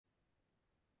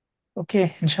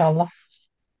Okay, inshallah.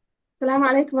 Assalamu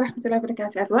alaikum wa rahmatullahi wa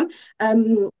barakatuh, everyone.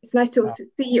 It's nice to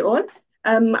see you all.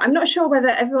 I'm not sure whether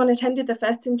everyone attended the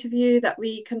first interview that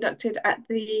we conducted at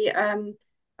the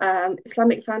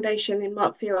Islamic Foundation in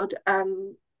Markfield,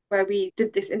 where we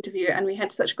did this interview, and we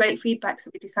had such great feedback, so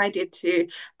we decided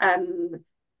um,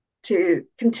 to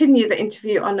continue the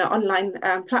interview on an online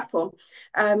platform.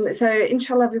 So,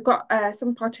 inshallah, we've got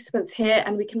some participants here,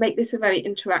 and we can make this a very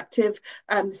interactive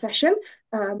session.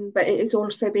 But it is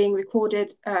also being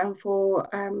recorded for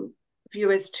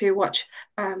viewers to watch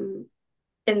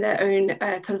in their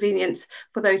own convenience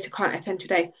for those who can't attend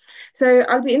today. So,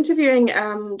 I'll be interviewing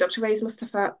Dr. Ray's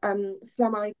Mustapha.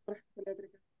 Assalamu alaikum.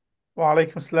 Wa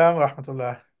alaikum assalam wa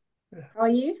rahmatullah. Yeah. How are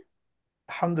you?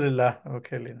 Alhamdulillah.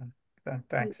 Okay, Lina.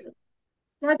 Thanks.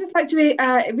 So I'd just like to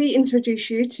reintroduce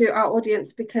you to our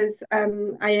audience because I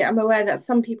am aware that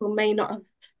some people may not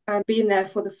have been there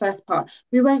for the first part.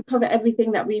 We won't cover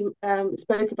everything that we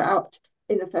spoke about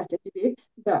in the first interview,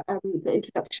 but the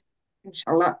introduction,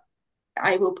 inshallah,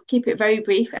 I will keep it very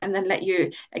brief and then let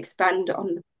you expand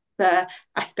on the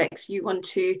aspects you want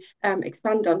to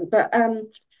expand on. But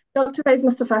Dr. Faiz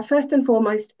Mustapha, first and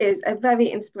foremost, is a very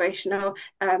inspirational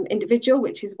individual,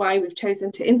 which is why we've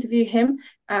chosen to interview him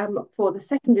for the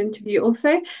second interview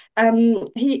also.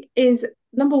 He is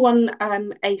number one,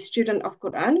 a student of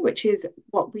Quran, which is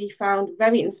what we found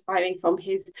very inspiring from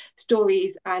his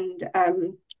stories and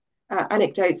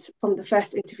anecdotes from the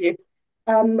first interview.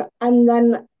 And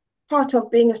then part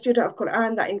of being a student of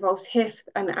Quran that involves Hifz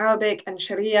and Arabic and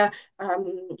Sharia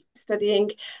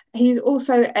studying. He's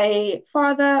also a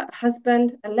father,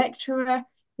 husband, a lecturer.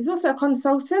 He's also a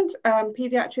consultant,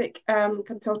 pediatric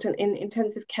consultant in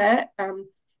intensive care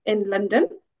in London.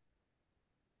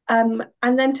 And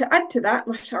then to add to that,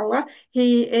 mashallah,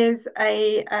 he is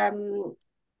a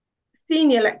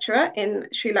senior lecturer in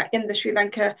the Sri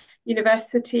Lanka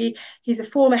University. He's a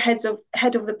former head of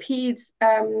the PEDS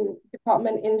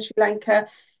department in Sri Lanka.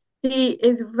 He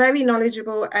is very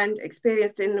knowledgeable and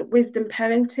experienced in wisdom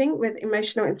parenting with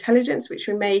emotional intelligence, which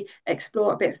we may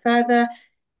explore a bit further.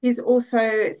 He's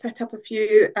also set up a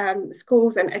few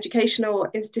schools and educational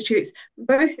institutes,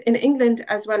 both in England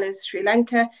as well as Sri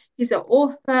Lanka. He's an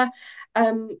author,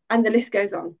 and the list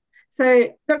goes on. So,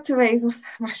 Dr. Ray's,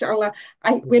 mashallah,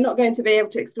 we're not going to be able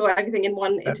to explore everything in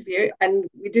one Uh, interview, and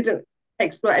we didn't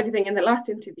explore everything in the last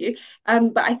interview.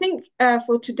 But I think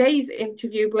for today's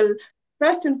interview, we'll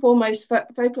first and foremost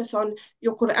focus on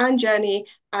your Quran journey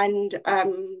and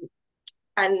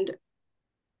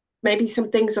maybe some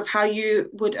things of how you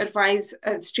would advise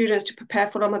students to prepare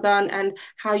for Ramadan and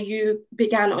how you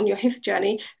began on your Hifz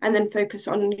journey, and then focus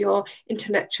on your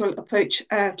intellectual approach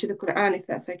to the Quran, if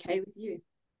that's okay with you.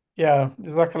 Yeah,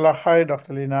 Jazakallah khair,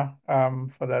 Dr. Lina,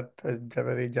 for that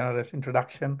very generous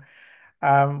introduction.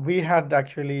 We had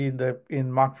actually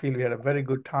in Markfield, we had a very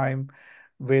good time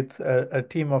with a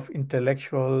team of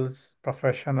intellectuals,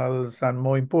 professionals, and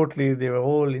more importantly, they were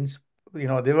all,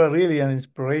 they were really an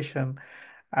inspiration,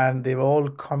 and they were all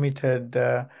committed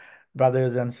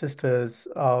brothers and sisters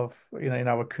of, in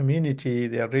our community.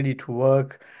 They are ready to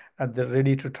work and they're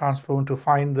ready to transform to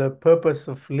find the purpose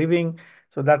of living.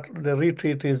 So that the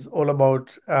retreat is all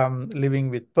about living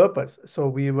with purpose. So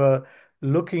we were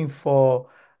looking for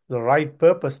the right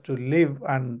purpose to live,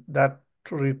 and that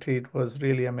retreat was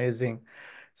really amazing.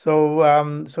 So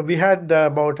we had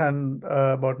about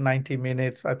 90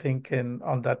 minutes, I think, in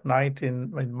on that night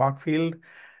in Markfield.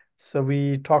 So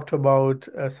we talked about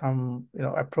some,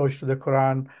 approach to the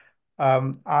Quran.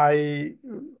 Um, I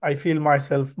I feel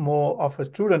myself more of a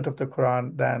student of the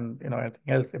Quran than anything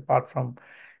else, apart from,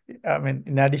 I mean,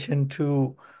 in addition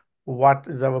to what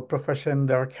is our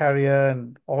profession, our career,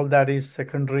 and all that is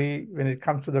secondary. When it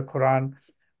comes to the Quran,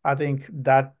 I think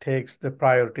that takes the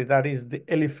priority. That is the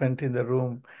elephant in the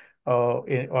room, or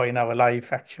in our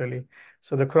life, actually.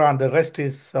 So the Quran, the rest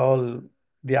is all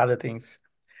the other things.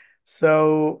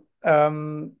 So,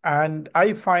 and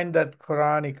I find that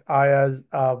Quranic ayahs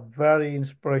are very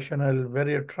inspirational,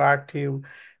 very attractive,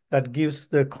 that gives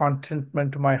the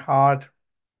contentment to my heart,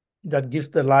 that gives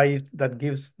the light, that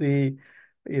gives the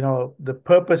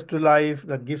purpose to life,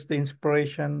 that gives the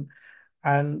inspiration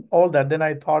and all that. Then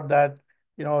I thought that,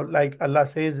 like Allah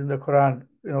says in the Quran,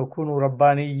 kunu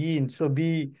rabbaniyin. So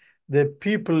be the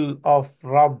people of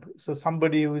Rabb. So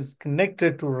somebody who is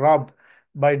connected to Rabb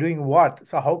by doing what?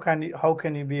 So how can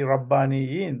you be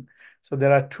rabbaniyin? So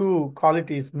there are two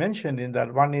qualities mentioned in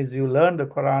that. One is you learn the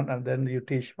Quran and then you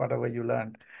teach whatever you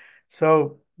learned.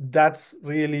 So that's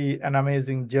really an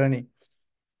amazing journey.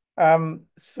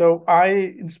 So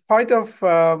in spite of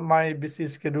my busy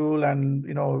schedule and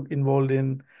involved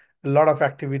in a lot of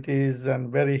activities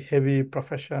and very heavy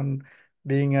profession,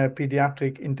 being a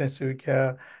pediatric intensive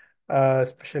care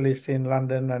specialist in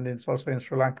London, and it's also in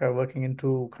Sri Lanka, working in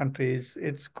two countries.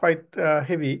 It's quite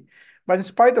heavy. But in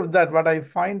spite of that, what I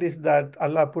find is that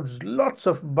Allah puts lots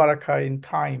of barakah in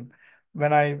time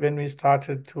when we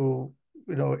started to,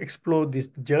 explore this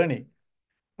journey,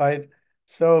 right?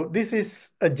 So this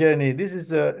is a journey. This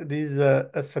is a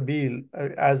sabil,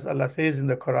 as Allah says in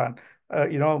the Quran.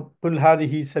 "Qul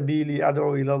hadihi sabili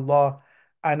ad'u ila Allah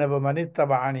ana wa man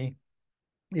ittaba'ani."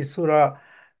 Is Surah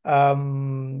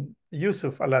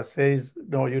Yusuf. Allah says,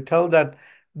 no, you tell that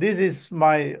this is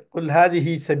my "Qul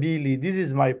hadihi sabili." This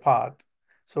is my path.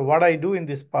 So what I do in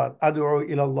this path, ad'u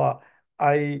ila Allah,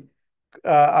 I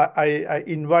I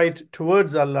invite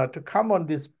towards Allah to come on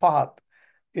this path.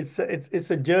 It's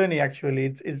a journey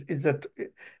actually.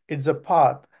 It's a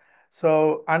path.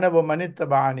 So ana wa man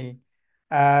ittaba'ani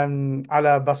and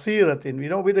ala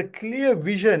basiratin, with a clear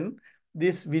vision.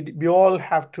 This we all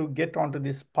have to get onto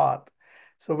this path.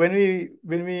 So when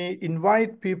we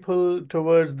invite people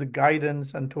towards the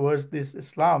guidance and towards this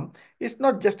Islam, it's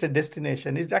not just a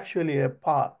destination, it's actually a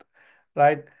path,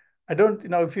 right? I don't,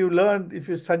 if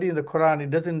you study in the Quran,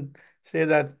 it doesn't say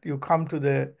that you come to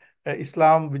the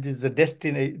Islam, which is the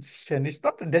destination. It's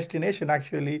not a destination,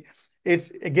 actually.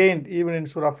 It's again, even in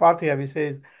Surah Fatiha, he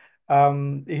says,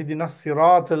 Ihdinas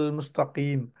Sirat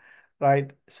al-Mustaqim, right?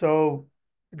 So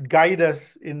guide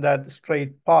us in that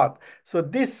straight path. So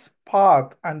this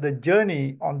path and the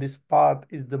journey on this path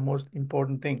is the most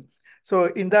important thing. So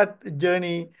in that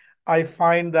journey, I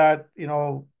find that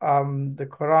the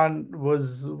Quran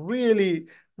was really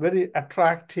very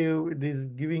attractive. It is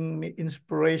giving me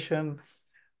inspiration,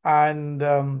 and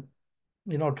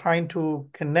trying to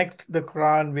connect the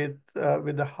Quran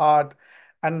with the heart.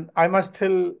 And I must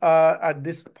tell at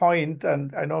this point,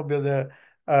 and I know Brother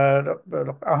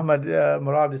Dr. Ahmad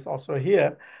Murad is also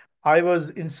here. I was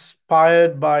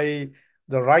inspired by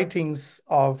the writings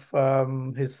of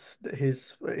his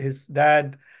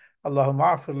dad.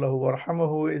 Allahumma afir lahu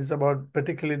warhamahu is about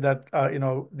particularly that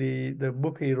the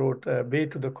book he wrote, Bay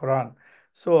to the Quran.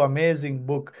 So amazing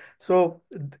book. So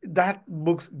that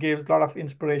book gives a lot of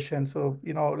inspiration. So,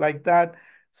 like that.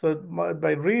 So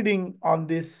by reading on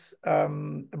this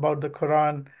about the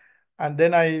Quran, and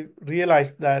then I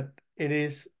realized that it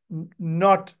is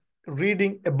not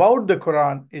reading about the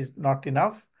Quran is not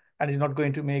enough and is not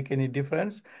going to make any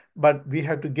difference, but we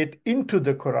have to get into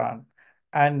the Quran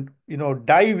and,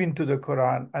 dive into the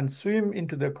Quran and swim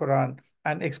into the Quran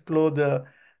and explore the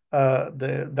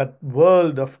that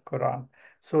world of Quran.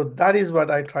 So that is what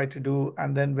I try to do.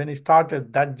 And then when I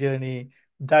started that journey,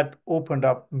 that opened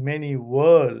up many,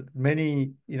 worlds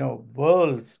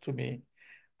to me.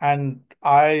 And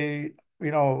I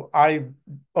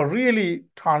really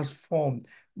transformed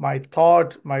my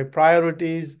thought, my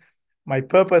priorities, my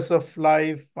purpose of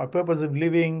life, my purpose of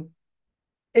living.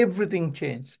 Everything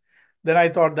changed. Then I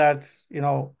thought that,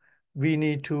 we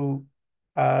need to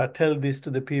tell this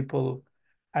to the people,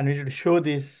 and we should show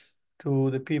this to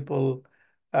the people,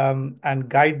 and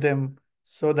guide them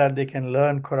so that they can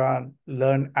learn Quran,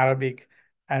 learn Arabic,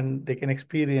 and they can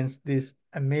experience this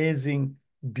amazing,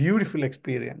 beautiful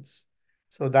experience.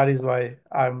 So that is why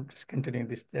I'm just continuing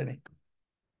this journey.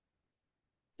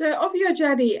 So, of your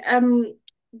journey,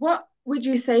 what would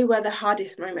you say were the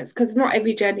hardest moments? Because not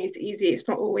every journey is easy, it's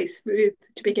not always smooth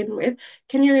to begin with.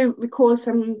 Can you recall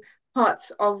some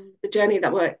parts of the journey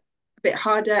that were a bit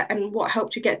harder and what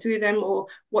helped you get through them, or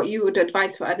what you would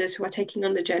advise for others who are taking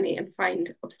on the journey and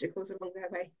find obstacles along their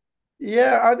way?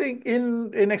 Yeah, I think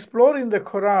in exploring the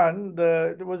Quran,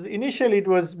 it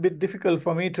was a bit difficult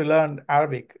for me to learn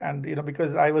Arabic, and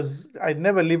because I'd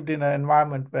never lived in an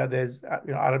environment where there's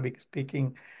Arabic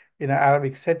speaking in an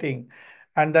Arabic setting,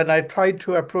 and then I tried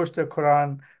to approach the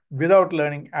Quran without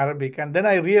learning Arabic, and then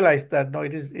I realized that no,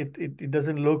 it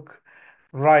doesn't look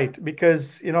right,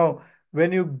 because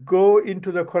when you go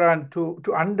into the Quran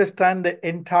to understand the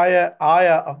entire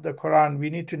ayah of the Quran, we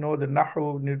need to know the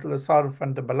nahu, we need to know the sarf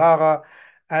and the balagha,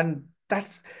 and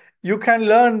that's you can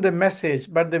learn the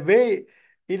message, but the way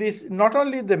it is not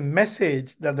only the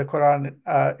message that the Quran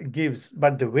gives,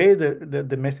 but the way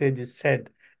the message is said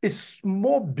is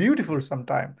more beautiful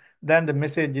sometimes than the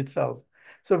message itself.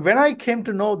 So when I came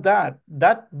to know that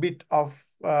bit of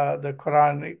the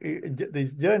Quran,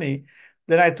 this journey,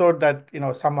 then I thought that,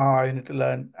 somehow I need to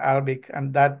learn Arabic,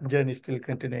 and that journey is still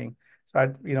continuing.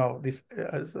 So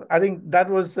I think that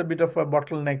was a bit of a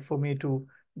bottleneck for me to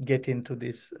get into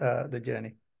the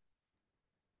journey.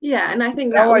 Yeah, and I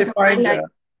think that Now I also find, highlights.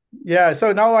 yeah,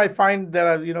 so now I find there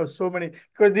are, so many,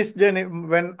 because this journey,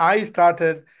 when I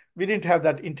started, we didn't have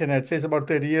that internet. Says about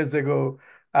 30 years ago,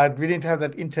 we didn't have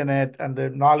that internet and the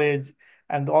knowledge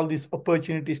and all these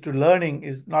opportunities to learning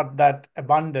is not that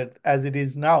abundant as it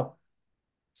is now.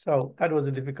 So that was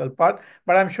a difficult part.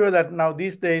 But I'm sure that now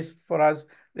these days for us,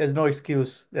 there's no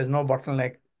excuse, there's no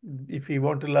bottleneck. If we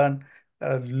want to learn,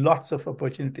 there are lots of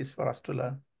opportunities for us to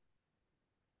learn.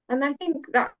 And I think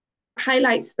that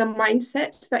highlights the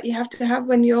mindset that you have to have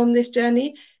when you're on this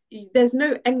journey. There's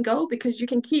no end goal because you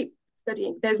can keep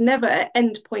studying. There's never an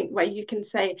end point where you can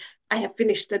say, I have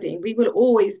finished studying. We will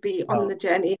always be on No. the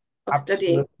journey of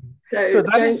studying. Absolutely. So So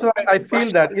that is don't why I rush. feel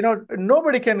that,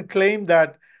 nobody can claim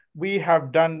that we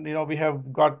have done, we have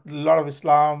got a lot of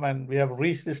Islam and we have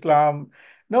reached Islam.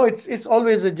 No, it's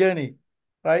always a journey,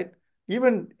 right?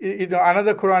 Even,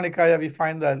 another Quranic ayah, we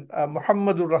find that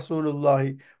Muhammadur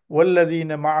Rasulullah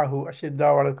walladina ma'ahu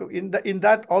ashidda in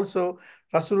that also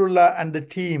Rasulullah and the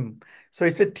team. So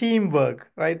it's a teamwork,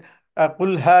 right?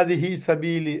 قل هذه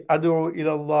سبيلي أدعو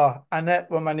إلى الله أنا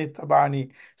ومن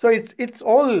اتبعني. So it's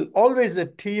always a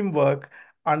teamwork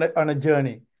on a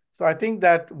journey. So I think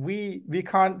that we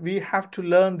have to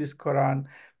learn this Quran.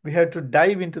 We have to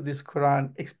dive into this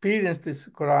Quran, experience this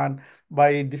Quran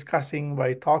by discussing,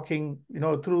 by talking,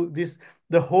 through this.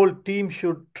 The whole team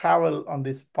should travel on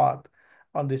this path,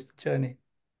 on this journey.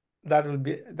 That will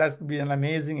be an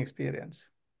amazing experience.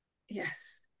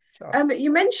 Yes. Sure.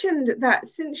 You mentioned that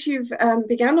since you've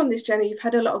began on this journey, you've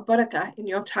had a lot of barakah in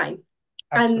your time,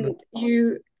 Absolutely. and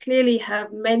you clearly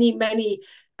have many, many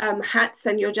hats,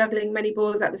 and you're juggling many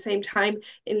balls at the same time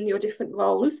in your different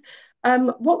roles.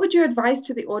 What would you advise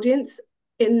to the audience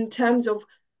in terms of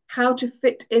how to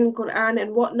fit in Quran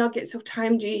and what nuggets of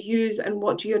time do you use, and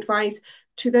what do you advise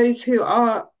to those who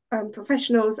are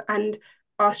professionals and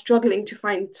are struggling to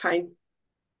find time?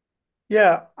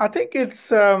 Yeah, I think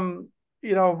it's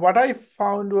what I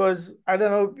found was, I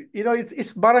don't know,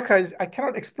 it's barakah is I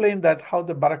cannot explain that how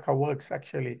the barakah works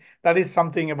actually. That is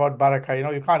something about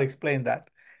barakah, you can't explain that.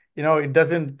 It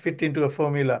doesn't fit into a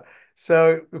formula.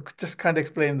 So you just can't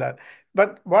explain that.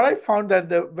 But what I found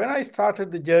that when I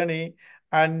started the journey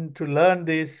and to learn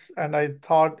this, and I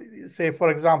thought, say for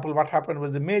example, what happened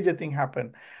was the major thing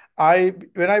happened.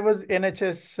 When I was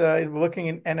NHS, working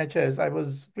in NHS, I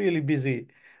was really busy,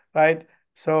 right?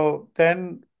 So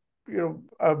then,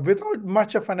 without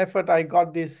much of an effort, I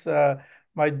got this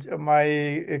my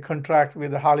contract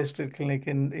with the Harley Street Clinic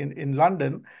in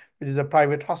London, which is a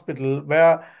private hospital,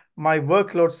 where my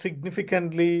workload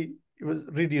significantly was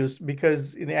reduced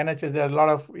because in the NHS there are a lot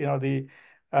of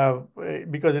uh,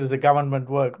 because it is a government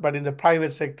work, but in the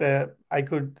private sector I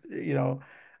could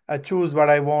choose what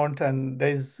I want, and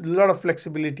there's a lot of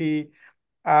flexibility.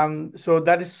 So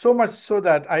that is so much so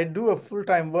that I do a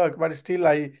full-time work, but still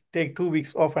I take 2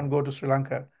 weeks off and go to Sri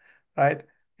Lanka, right,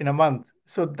 in a month.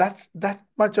 So that's that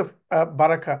much of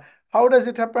barakah. How does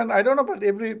it happen? I don't know, but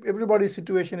everybody's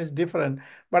situation is different.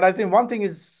 But I think one thing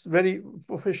is very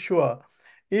for sure.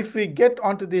 If we get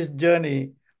onto this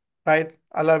journey, right,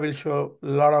 Allah will show a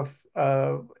lot of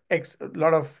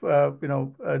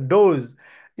doors.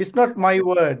 It's not my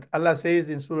word. Allah says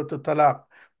in Surah Al-Talaq,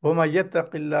 وَمَن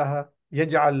يَتَّقِ اللَّهَ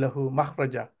يَجْعَل لَهُ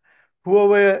مَخْرَجًا.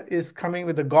 Whoever is coming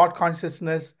with the God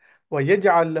consciousness,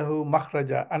 وَيَجْعَل لَهُ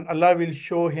مَخْرَجًا, and Allah will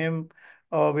show him,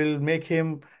 will make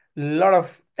him a lot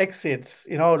of exits,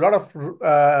 a lot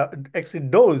of exit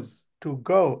doors to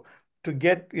go to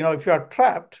get, if you are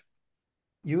trapped,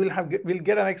 you will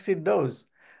get an exit dose,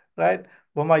 right?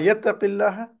 وَمَا يَتَّقِ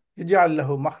اللَّهَ يَجْعَل لَهُ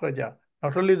مَخْرَجًا.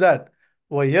 Not only that,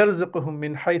 وَيَرْزُقُهُ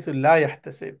مِنْ حَيْثُ لَا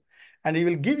يَحْتَسِبُ. And he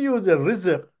will give you the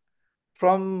rizq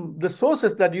from the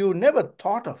sources that you never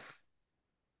thought of.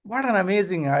 What an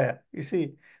amazing ayah. You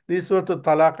see, this Surah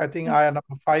Talaq, I think ayah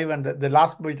number 5 and the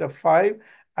last bit of 5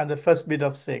 and the first bit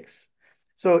of 6.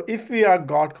 So if we are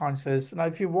God conscious, now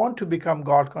if you want to become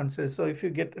God conscious, so if you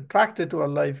get attracted to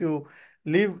Allah, if you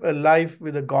live a life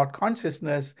with a God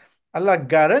consciousness, Allah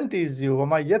guarantees you,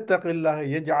 وَمَا يَتَّقِ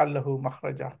اللَّهَ يَجْعَل لَهُ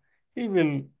مَخْرَجًا. He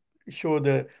will show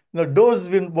the doors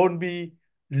won't be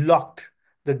locked.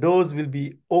 The doors will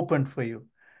be opened for you.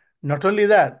 Not only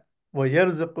that,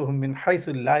 وَيَرْزُقُهُم مِّنْ حَيْثُ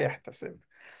لَا يَحْتَسِبُ.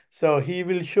 So he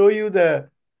will show you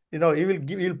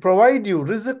he'll provide you.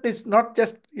 Rizq is not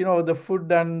just, the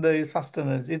food and the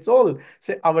sustenance. It's all,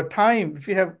 say, our time. If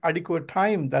you have adequate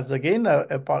time, that's again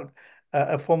a part,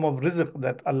 a form of rizq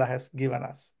that Allah has given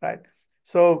us, right?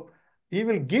 So he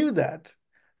will give that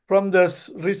from the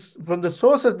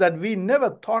sources that we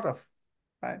never thought of,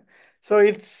 right? So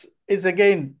it's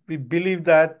again, we believe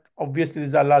that obviously this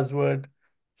is Allah's word.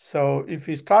 So if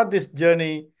we start this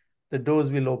journey, the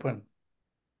doors will open.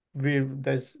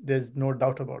 There's no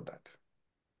doubt about that.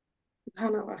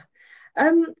 SubhanAllah.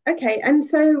 Okay, and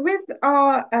so with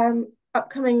our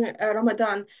upcoming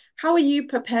Ramadan, how are you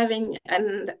preparing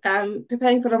and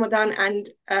preparing for Ramadan and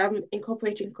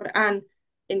incorporating Quran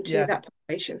into Yes. that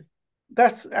preparation?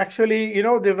 That's actually,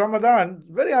 the Ramadan,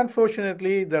 very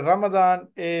unfortunately, the Ramadan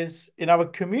is in our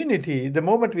community. The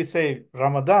moment we say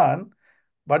Ramadan,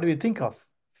 what do we think of?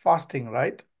 Fasting,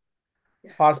 right?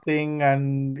 Yes. Fasting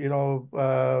and,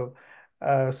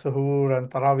 suhoor and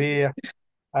Taraweeh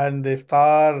and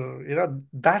iftar,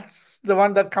 that's the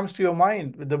one that comes to your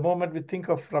mind with the moment we think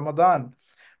of Ramadan.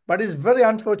 But it's very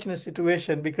unfortunate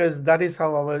situation because that is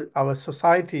how our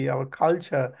society, our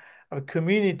culture, our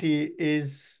community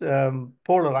is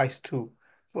polarized to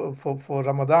for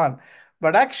Ramadan.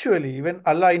 But actually, when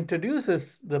Allah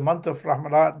introduces the month of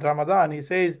Ramadan, He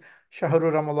says,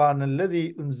 "Shahru Ramadan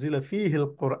alladhi unzila fihi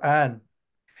al-Quran."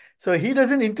 So He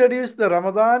doesn't introduce the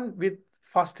Ramadan with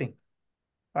fasting,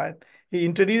 right? He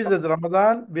introduces the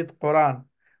Ramadan with Quran,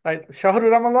 right? Shahru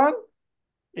Ramadan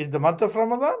is the month of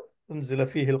Ramadan, unzila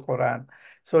fihi al-Quran.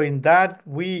 So in that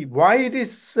why it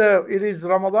is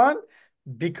Ramadan?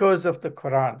 Because of the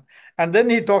Quran. And then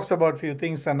he talks about few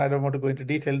things, and I don't want to go into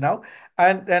detail now.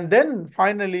 And then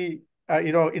finally,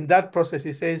 in that process,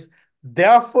 he says,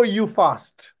 therefore you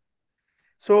fast.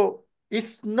 So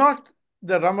it's not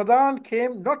the Ramadan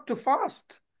came not to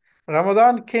fast.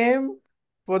 Ramadan came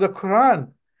for the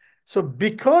Quran. So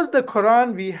because the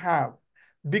Quran we have,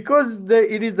 because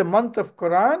it is the month of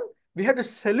Quran, we have to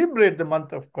celebrate the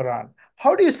month of Quran.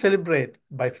 How do you celebrate?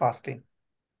 By fasting,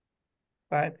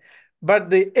 right?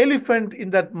 But the elephant in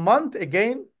that month,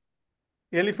 again,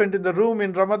 the elephant in the room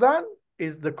in Ramadan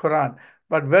is the Quran.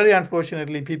 But very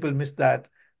unfortunately, people miss that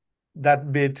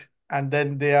bit, and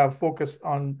then they are focused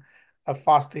on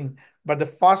fasting. But the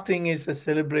fasting is a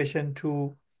celebration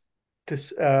to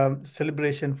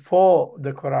celebration for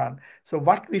the Quran. So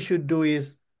what we should do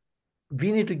is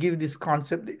we need to give this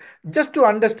concept just to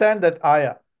understand that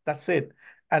ayah. That's it.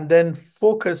 And then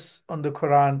focus on the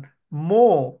Quran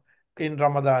more in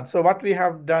Ramadan. So what we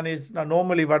have done is now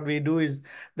normally what we do is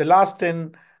the last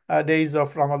 10 days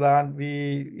of Ramadan,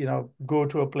 we go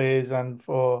to a place and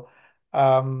for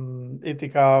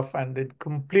itikaf and it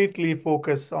completely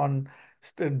focus on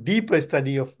deeper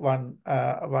study of one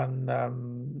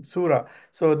surah.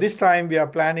 So this time we are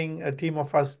planning a team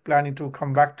of us planning to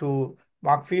come back to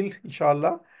Markfield,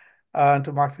 inshallah,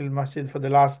 to Markfield Masjid for the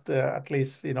last at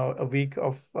least a week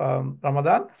of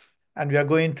Ramadan, and we are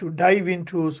going to dive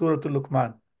into Surah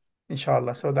Al-Luqman,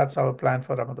 inshallah. So that's our plan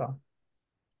for Ramadan.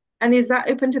 And is that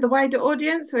open to the wider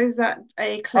audience or is that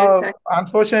a closed circle?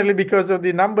 Unfortunately, because of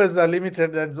the numbers are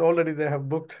limited, and already they have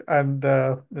booked, and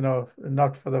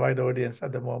not for the wide audience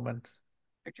at the moment.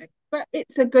 Okay. But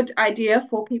it's a good idea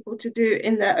for people to do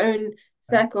in their own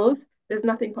Yeah, circles. There's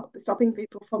nothing stopping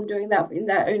people from doing that in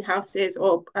their own houses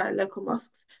or local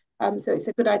mosques. So it's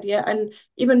a good idea. And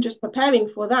even just preparing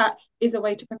for that is a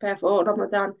way to prepare for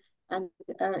Ramadan and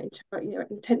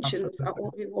intentions are all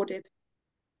absolutely. rewarded.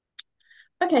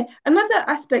 Okay, another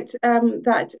aspect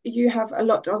that you have a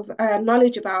lot of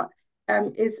knowledge about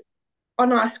is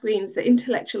on our screens the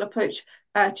intellectual approach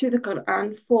to the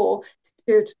Quran for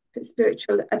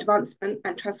spiritual advancement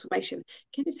and transformation.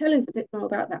 Can you tell us a bit more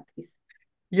about that, please?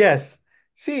 Yes.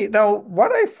 See, now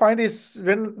what I find is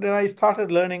when I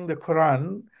started learning the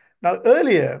Quran, now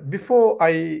earlier, before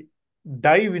I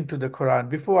dive into the Quran,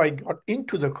 before I got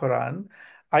into the Quran,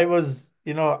 I was,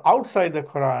 outside the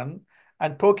Quran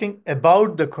and talking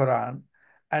about the Quran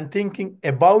and thinking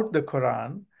about the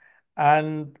Quran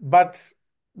and but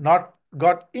not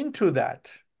got into that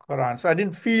Quran. So I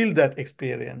didn't feel that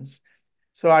experience.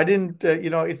 So I didn't,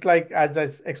 it's like as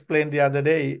explained the other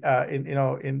day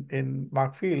in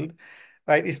Mark Field,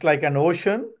 right? It's like an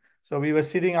ocean. So we were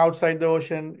sitting outside the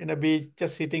ocean in a beach,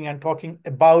 just sitting and talking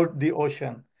about the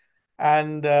ocean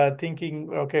and thinking,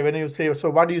 okay, when you say, so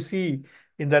what do you see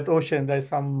in that ocean? There's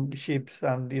some ships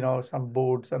and some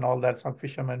boats and all that, some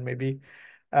fishermen maybe,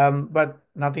 but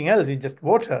nothing else. It's just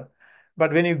water.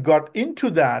 But when you got into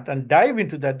that and dive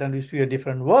into that, then you see a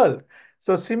different world.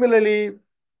 So similarly,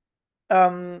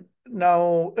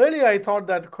 now earlier I thought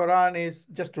that Quran is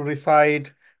just to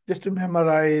recite, just to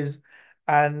memorize,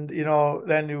 and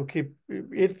then you keep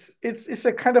it's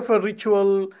a kind of a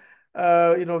ritual,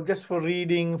 just for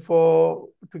reading for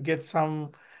to get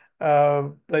some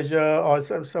pleasure or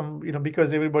some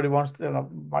because everybody wants to,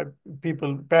 my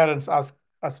parents ask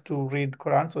us to read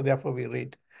Quran, so therefore we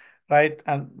read, right?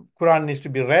 And Quran needs to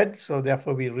be read, so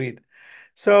therefore we read.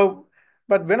 So,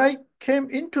 but when I came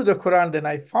into the Quran, then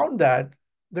I found that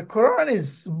the Quran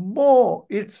is more,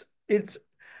 it's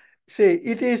say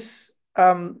it is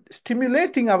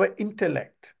stimulating our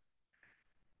intellect.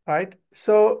 right?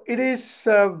 So it is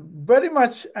very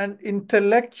much an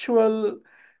intellectual.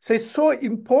 So it's so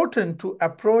important to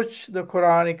approach the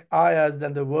Quranic ayahs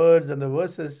and the words and the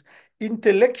verses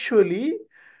intellectually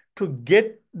to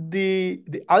get the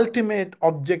ultimate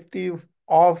objective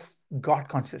of God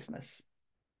consciousness,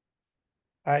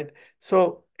 right?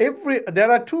 So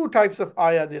there are two types of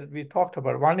ayah that we talked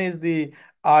about. One is the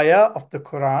ayah of the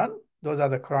Quran; those are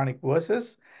the Quranic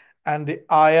verses, and the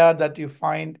ayah that you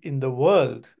find in the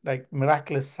world, like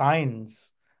miraculous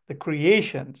signs, the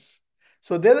creations.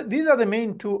 So these are the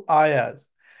main two ayahs.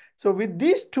 So with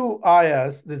these two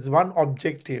ayahs, there's one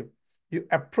objective. You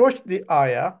approach the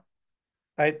ayah,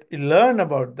 right? You learn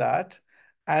about that,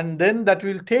 and then that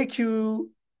will take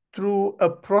you through a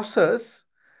process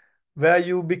where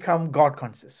you become God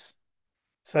conscious.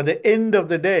 So at the end of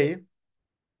the day,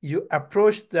 you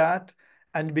approach that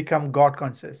and become God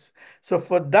conscious. So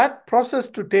for that process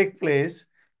to take place,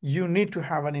 you need to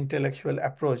have an intellectual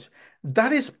approach.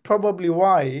 That is probably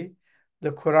why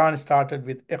the Quran started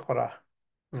with Iqra,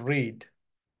 read,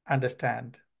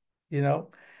 understand. You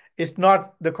know, it's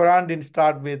not the Quran didn't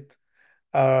start with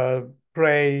uh,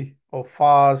 pray or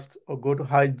fast or go to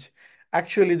Hajj.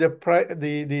 Actually,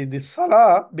 the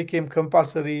Salah became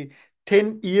compulsory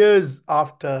 10 years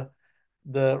after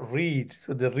the read.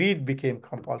 So the read became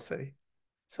compulsory.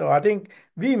 So I think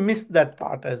we missed that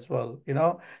part as well.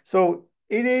 So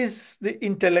it is the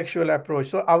intellectual approach.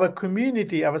 So our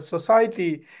community, our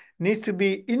society needs to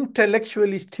be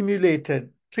intellectually stimulated,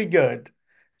 triggered,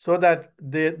 so that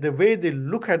the way they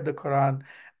look at the Quran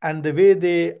and the way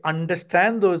they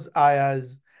understand those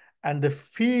ayahs and the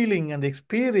feeling and the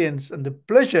experience and the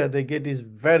pleasure they get is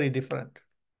very different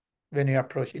when you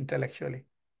approach intellectually.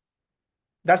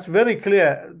 That's very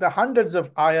clear. The hundreds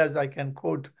of ayahs I can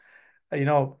quote,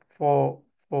 for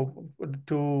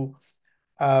to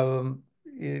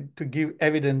to give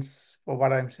evidence for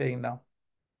what I'm saying now.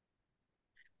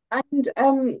 And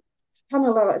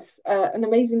subhanAllah, that's an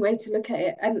amazing way to look at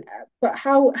it. And but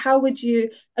how would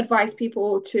you advise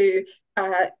people to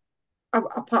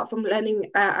apart from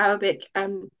learning Arabic,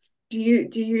 do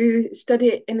you study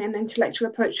it in an intellectual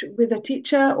approach with a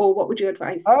teacher, or what would you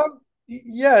advise?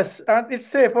 Yes, and it's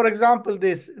say, for example,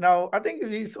 this. Now, I think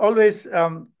it's always,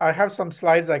 I have some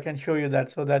slides I can show you that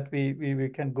so that we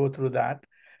can go through that.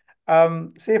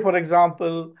 Say, for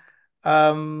example,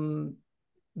 um,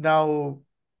 now,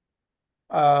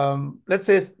 let's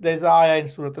say there's an ayah in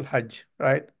Surah Al-Hajj,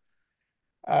 right?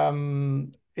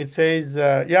 It says,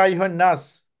 "Ya ayyuhan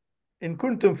nas, in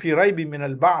kuntum fi raybin min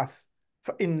al-ba'th,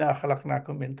 fa inna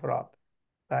khalaqnakum min turab."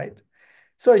 Right?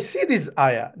 So I see this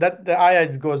ayah, that the ayah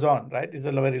goes on, right? It's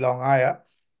a very long ayah.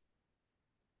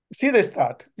 See the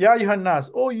start. Ya ayyuhan nas,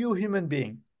 oh you human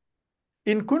being,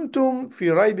 in kuntum fi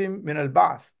raybin min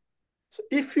al-ba'th. So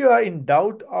if you are in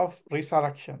doubt of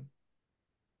resurrection,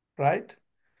 right?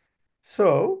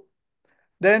 So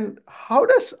then how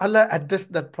does Allah address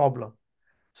that problem?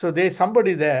 So there's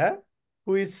somebody there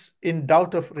who is in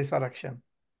doubt of resurrection,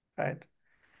 right?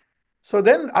 So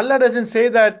then Allah doesn't say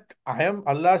that I am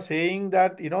Allah saying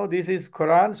that, this is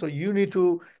Quran, so you need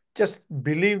to just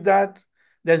believe that.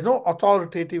 There's no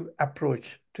authoritative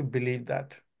approach to believe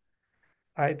that,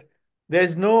 right?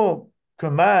 There's no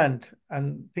command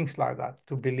and things like that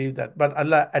to believe that. But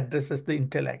Allah addresses the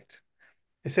intellect.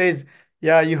 It says,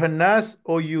 Ya Yuhannas,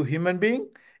 O you human being,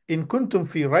 in kuntum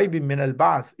fi raibin min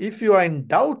al-ba'th. If you are in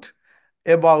doubt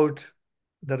about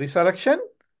the resurrection,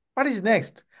 what is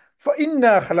next?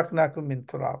 فَإِنَّا خَلَقْنَاكُم مِّن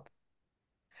تُرَابٍ.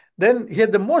 Then here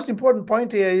the most important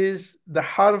point here is the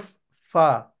harf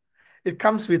fa. It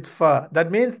comes with fa. That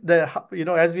means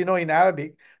as we know in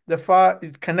Arabic, the fa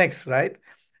it connects, right?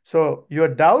 So your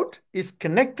doubt is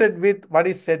connected with what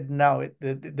is said now,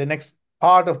 the next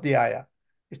part of the ayah.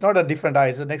 It's not a different ayah,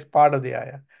 it's the next part of the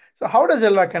ayah. So how does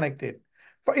Allah connect it?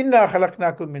 فَإِنَّا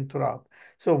خَلَقْنَاكُم مِّن تُرَابٍ.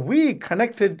 So we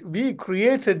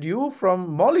created you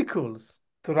from molecules,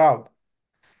 turab.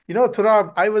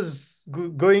 Turab, I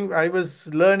was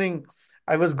learning,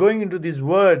 I was going into these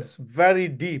words very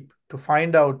deep to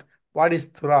find out what is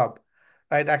Turab,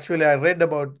 right? Actually, I read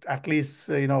about at least,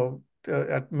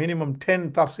 at minimum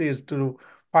 10 tafsirs to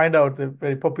find out the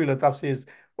very popular tafsirs.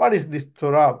 What is this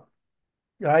Turab,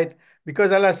 right?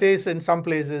 Because Allah says in some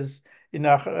places,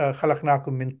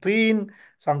 khalaqnakum min teen,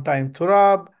 sometime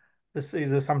Turab, this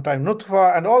is sometime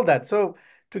Nutfa, and all that. So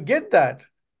to get that,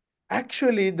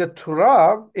 actually, the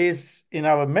turab is in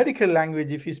our medical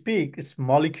language, if you speak, it's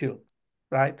molecule,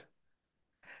 right?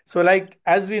 So, like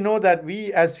as we know that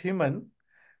we as human,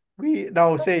 we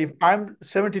now say if I'm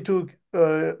 72,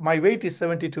 my weight is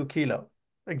 72 kilo,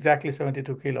 exactly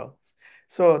 72 kilo.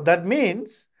 So that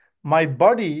means my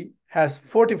body has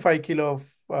 45 kilo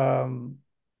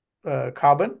of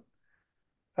carbon.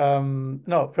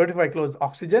 No, 35 kilos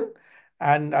oxygen,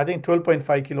 and I think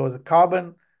 12.5 kilos of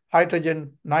carbon,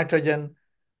 hydrogen, nitrogen,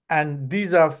 and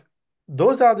those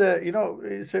are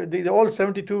the, so the all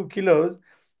 72 kilos.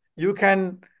 You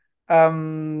can,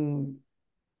 um,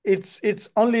 it's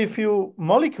only a few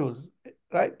molecules,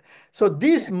 right? So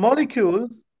these Yeah.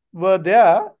 molecules were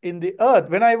there in the earth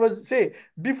when I was, say,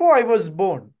 before I was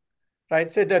born, right?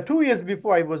 Say that 2 years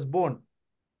before I was born.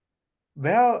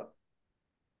 Where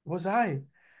was I,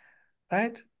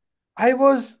 right? I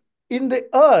was in the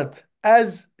earth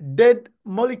as dead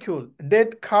molecule,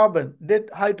 dead carbon, dead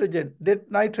hydrogen, dead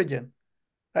nitrogen,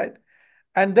 right?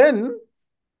 And then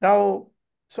now,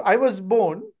 so I was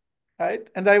born, right?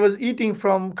 And I was eating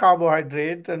from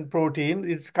carbohydrate and protein.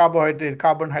 It's carbohydrate,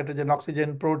 carbon, hydrogen,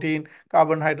 oxygen, protein,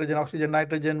 carbon, hydrogen, oxygen,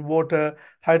 nitrogen, water,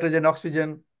 hydrogen,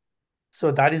 oxygen.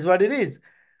 So that is what it is.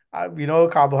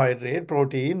 Carbohydrate,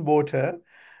 protein, water.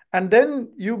 And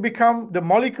then you become the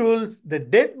molecules, the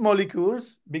dead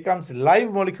molecules becomes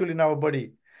live molecule in our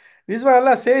body. This is why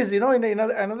Allah says, in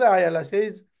another ayah, Allah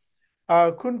says,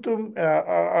 kuntum,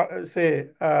 say,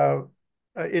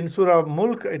 in Surah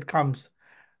Mulk, it comes,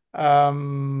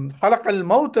 خلق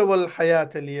الموت والحياة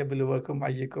ليبلوكم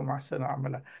أيكم أحسن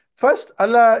عملا. First,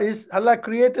 Allah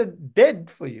created dead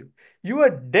for you. You are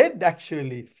dead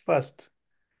actually first.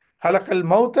 خلق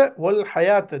الموت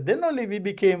والحياة. Then only we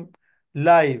became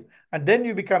live. And then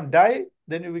you become die,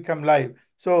 then you become live.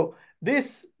 So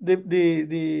this the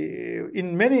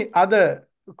in many other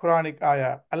Quranic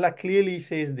ayah, Allah clearly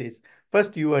says this.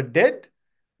 First you are dead,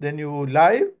 then you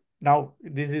live. Now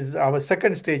this is our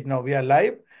second stage. Now we are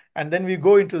live, and then we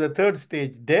go into the third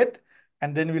stage, dead,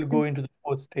 and then we'll go into the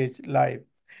fourth stage, live.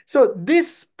 So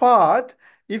this part,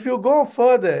 if you go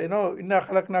further, إِنَّا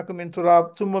خَلَقْنَاكُم مِّن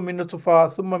تُرَابٍ ثُمَّ مِن نُطْفَةٍ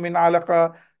ثُمَّ مِنْ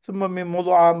عَلَقَةٍ ثُمَّ مِن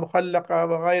مُضْغَةٍ مُخَلَّقَةٍ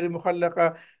وَغَيْرِ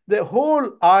مُخَلَّقَةٍ. The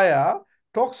whole ayah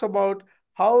talks about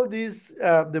how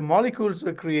the molecules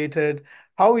were created,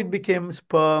 how it became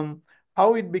sperm,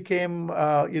 how it became,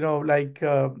 like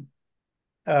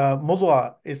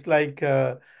mudwa. It's like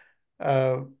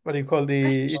what do you call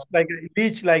it's like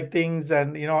leech like things,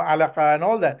 and alaka and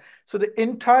all that. So the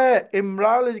entire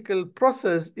embryological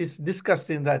process is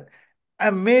discussed in that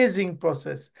amazing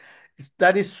process.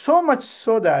 That is so much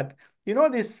so that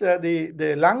this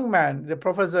the lung man, the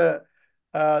professor,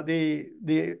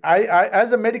 the I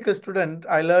as a medical student,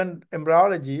 I learned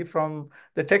embryology from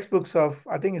the textbooks of,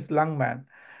 I think it's lung man.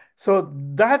 So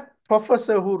that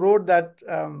professor who wrote that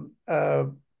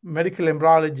medical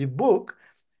embryology book,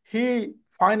 he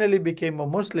finally became a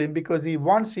Muslim because he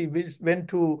went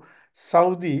to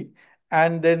Saudi,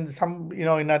 and then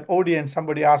in that audience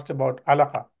somebody asked about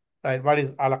alaka, right? What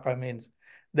is alaka means?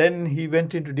 Then he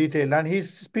went into detail, and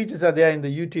his speeches are there in the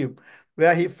YouTube,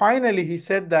 where he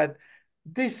said that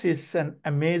this is an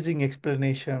amazing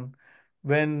explanation.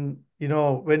 When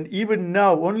even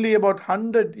now, only about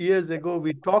 100 years ago,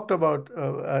 we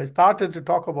started to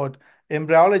talk about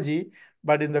embryology,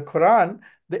 but in the Quran,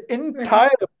 the Right. entire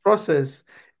process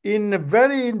in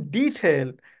very in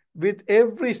detail, with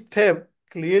every step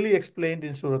clearly explained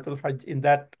in Surah Al-Hajj, in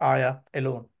that ayah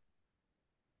alone.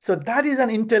 So that is an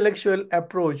intellectual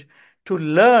approach to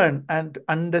learn and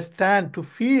understand, to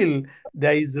feel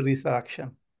there is a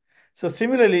resurrection. So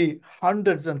similarly,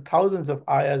 hundreds and thousands of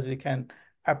ayahs we can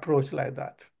approach like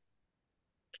that.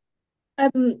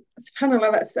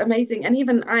 SubhanAllah, that's amazing. And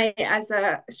even I, as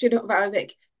a student of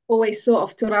Arabic, always thought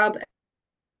of turab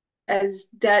as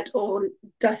dirt or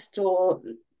dust or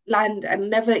land and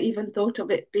never even thought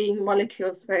of it being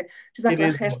molecules. So It Jazakallah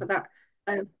is khair for that.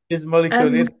 Um, is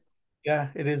molecule. um, Yeah,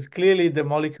 it is clearly the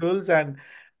molecules, and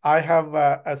I have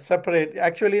a separate.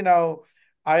 Actually, now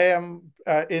I am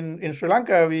in Sri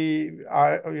Lanka.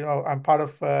 I'm part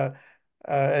of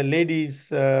a ladies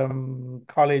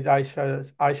college,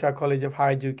 Aisha College of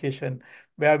Higher Education,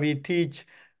 where we teach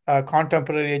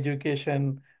contemporary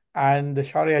education and the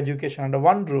Sharia education under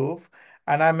one roof.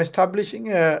 And I'm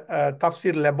establishing a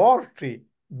tafsir laboratory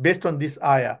based on this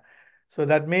ayah. So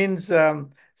that means.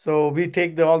 So we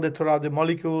take all the Torah, the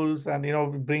molecules, and we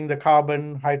bring the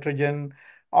carbon, hydrogen,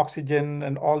 oxygen,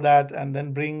 and all that, and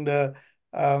then bring the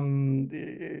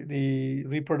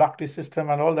reproductive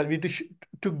system and all that.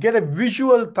 To get a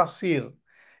visual tafsir.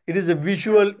 It is a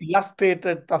visual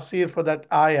illustrated tafsir for that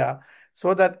ayah,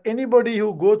 so that anybody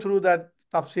who go through that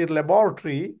tafsir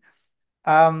laboratory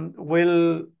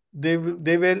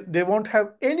they won't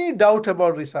have any doubt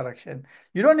about resurrection.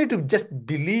 You don't need to just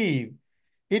believe.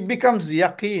 It becomes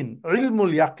yaqeen,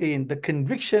 ilmul yaqeen, the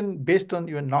conviction based on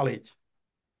your knowledge.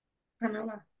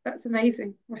 SubhanAllah, that's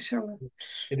amazing, mashallah.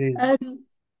 It is. Um,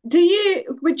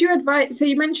 Would you advise, so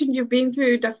you mentioned you've been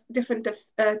through different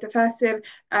defensive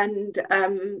and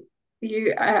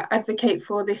you advocate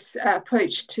for this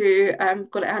approach to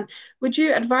Quran. Would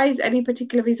you advise any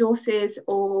particular resources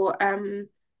or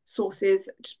sources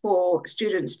for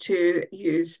students to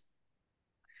use?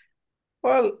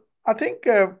 Well, I think,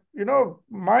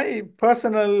 my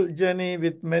personal journey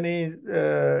with many,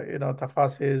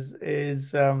 tafasirs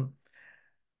is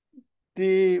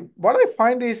the what I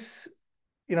find is,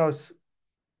 you know,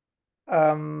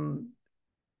 um,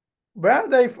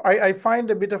 where I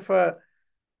find a bit of a,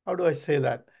 how do I say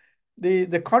that? The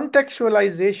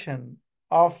contextualization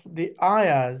of the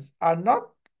ayahs are not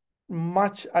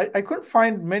much. I couldn't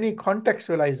find many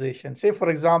contextualization. Say, for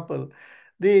example,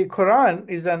 the Quran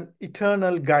is an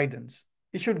eternal guidance.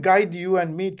 It should guide you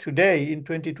and me today in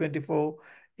 2024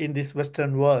 in this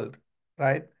Western world,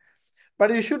 right?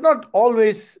 But you should not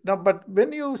always. Now, but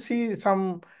when you see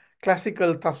some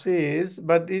classical tafsirs,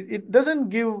 but it doesn't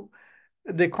give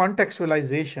the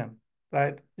contextualization,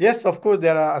 right? Yes, of course,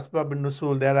 there are asbab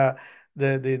nusul, there are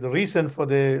the reason for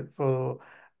the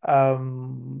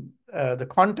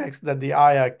context that the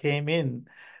ayah came in,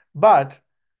 but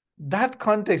that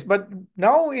context, but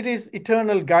now it is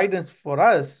eternal guidance for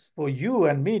us, for you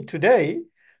and me today.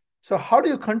 So how do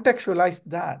you contextualize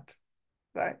that,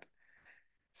 right?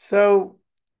 So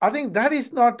I think that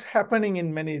is not happening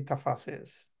in many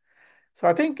tafasirs. So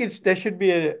I think there should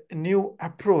be a new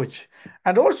approach.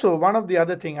 And also one of the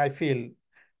other thing I feel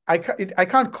I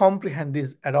can't comprehend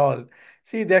this at all.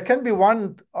 See, there can be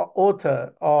one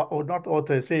author or not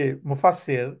author, say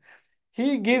Mufassir.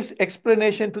 He gives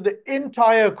explanation to the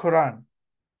entire Quran.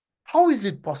 How is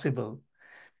it possible?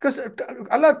 Because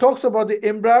Allah talks about the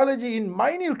embryology in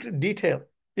minute detail.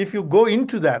 If you go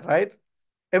into that, right?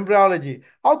 Embryology.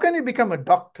 How can you become a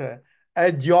doctor,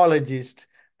 a geologist,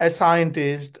 a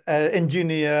scientist, an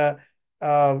engineer,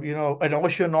 an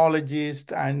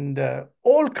oceanologist, and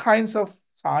all kinds of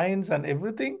science and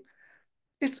everything?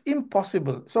 It's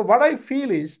impossible. So what I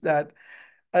feel is that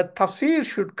a tafsir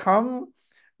should come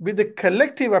with a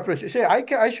collective approach. Say,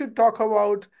 I should talk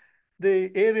about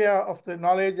the area of the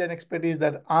knowledge and expertise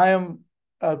that I am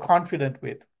confident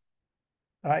with,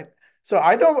 right? So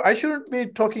I shouldn't be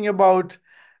talking about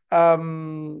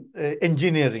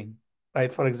engineering,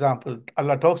 right? For example,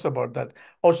 Allah talks about that,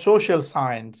 or social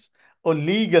science, or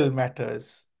legal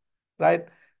matters, right?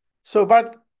 So,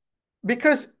 but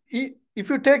because if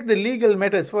you take the legal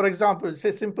matters, for example,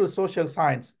 say simple social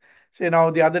science, say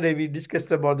now the other day we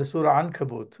discussed about the Surah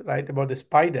Ankabut, right? About the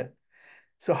spider.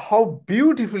 So how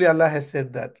beautifully Allah has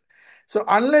said that. So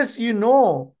unless you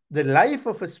know the life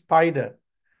of a spider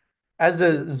as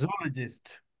a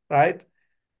zoologist, right?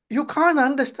 You can't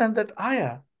understand that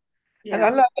ayah. And Yeah,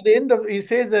 Allah at the end of he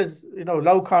says there's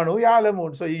law kanu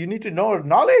ya'lamun. So you need to know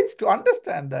knowledge to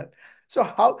understand that. So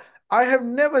how I have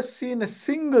never seen a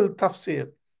single tafsir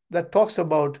that talks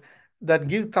about that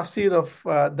gives tafsir of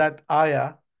that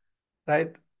ayah,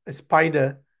 right? A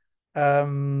spider,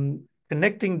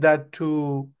 connecting that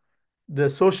to the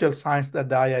social science that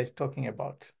the ayah is talking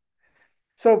about.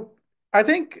 So I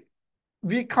think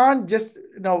we can't just,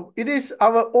 it is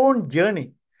our own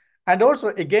journey. And also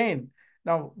again,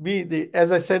 now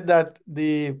as I said that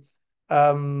the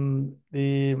Quran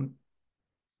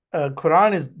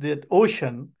is the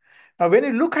ocean. Now when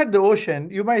you look at the ocean,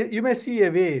 you may see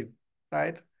a wave,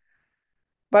 right?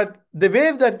 But the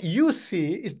wave that you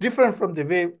see is different from the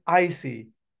wave I see.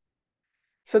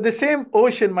 So the same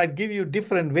ocean might give you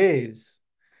different waves.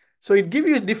 So it gives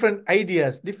you different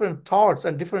ideas, different thoughts,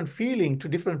 and different feeling to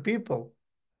different people.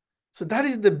 So that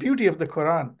is the beauty of the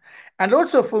Quran. And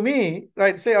also for me,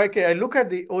 right, say, okay, I look at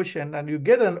the ocean and you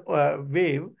get a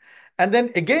wave, and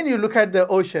then again you look at the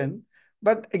ocean,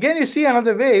 but again you see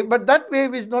another wave, but that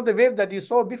wave is not the wave that you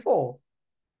saw before.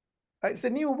 Right? It's a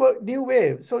new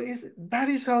wave. So that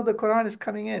is how the Quran is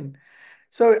coming in.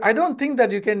 So I don't think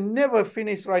that you can never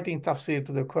finish writing tafsir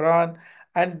to the Quran,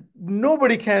 and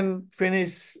nobody can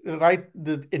write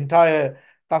the entire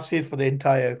tafsir for the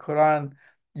entire Quran.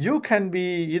 You can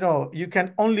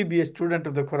only be a student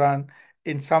of the Quran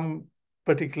in some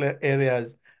particular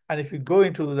areas. And if you go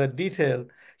into the detail,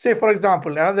 say for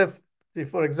example,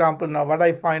 now what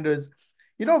I find is,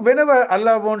 whenever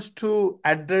Allah wants to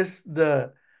address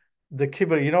the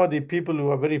kibr, the people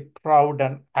who are very proud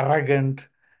and arrogant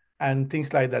and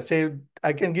things like that. Say,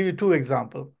 I can give you two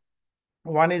examples.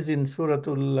 One is in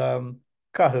Suratul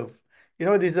Kahf.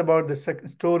 This is about the second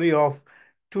story of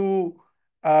two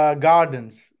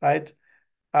gardens, right?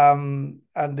 And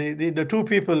the two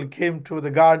people came to the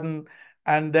garden,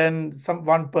 and then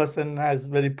one person has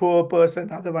very poor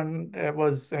person, other one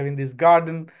was having this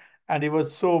garden, and he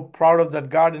was so proud of that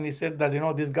garden. He said that,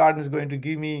 this garden is going to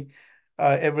give me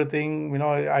everything.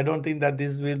 I don't think that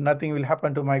nothing will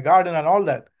happen to my garden and all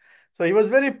that. So he was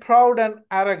very proud and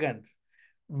arrogant.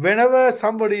 Whenever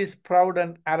somebody is proud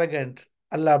and arrogant,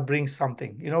 Allah brings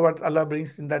something. You know what Allah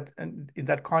brings in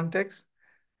that context?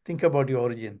 Think about your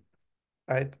origin,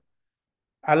 right?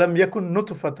 Alam yakun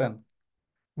nutfatan.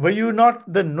 Were you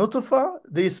not the nutfa,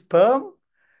 the sperm?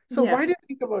 So Yeah. why do you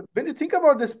think about when you think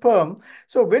about the sperm?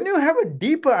 So when you have a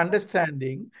deeper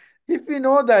understanding, if we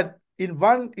know that in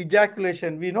one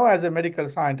ejaculation, we know as a medical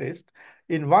scientist,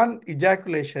 in one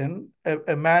ejaculation,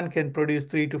 a man can produce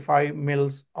 3 to 5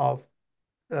 mils of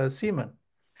semen,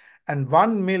 and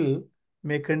 1 mil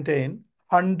may contain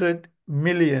 100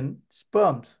 million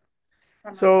sperms.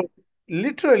 So SubhanAllah.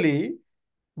 literally,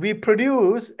 we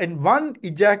produce in one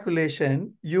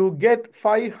ejaculation, you get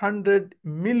 500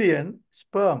 million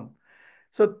sperm.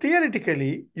 So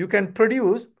theoretically, you can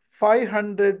produce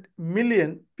 500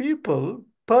 million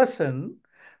person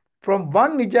from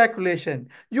one ejaculation.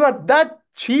 You are that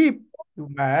cheap,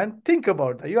 man. Think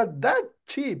about that. You are that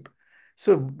cheap.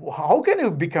 So how can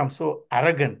you become so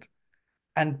arrogant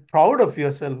and proud of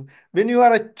yourself when you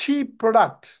are a cheap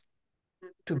product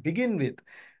to begin with?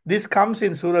 This comes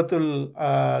in Suratul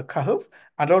Kahf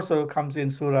and also comes in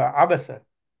Surah Abasa,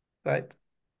 right?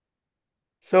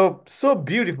 So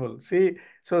beautiful. See,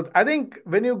 so I think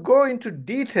when you go into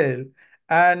detail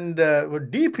and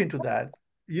deep into that,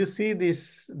 you see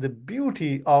the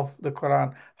beauty of the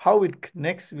Quran, how it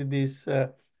connects with this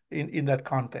in that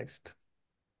context.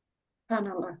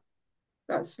 SubhanAllah.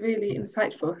 That's really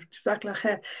insightful. Jazakallah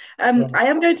khair. Yeah. I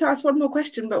am going to ask one more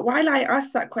question, but while I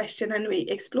ask that question and we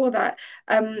explore that,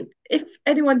 if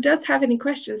anyone does have any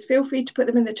questions, feel free to put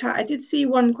them in the chat. I did see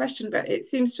one question, but it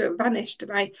seems to have vanished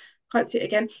and I can't see it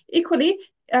again. Equally,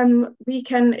 we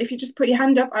can, if you just put your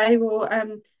hand up,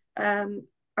 I'll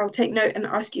take note and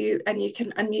ask you, and you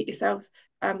can unmute yourselves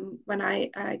when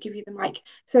I give you the mic.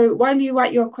 So while you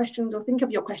write your questions or think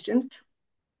of your questions,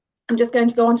 I'm just going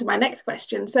to go on to my next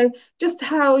question. So, just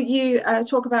how you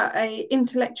talk about a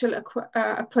intellectual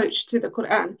approach to the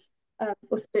Quran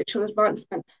for spiritual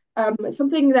advancement.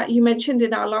 Something that you mentioned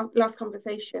in our last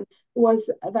conversation was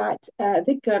that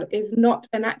dhikr is not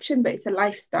an action, but it's a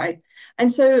lifestyle.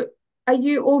 And so, are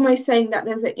you almost saying that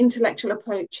there's an intellectual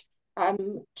approach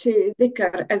to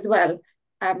dhikr as well?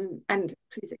 And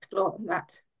please explore on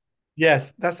that.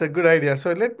 Yes, that's a good idea.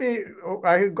 So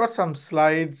I got some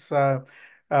slides uh,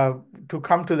 to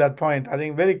come to that point. I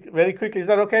think very, very quickly. Is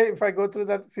that okay if I go through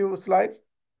that few slides?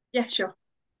 Yeah, sure.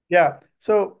 Yeah.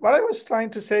 So what I was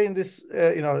trying to say in this,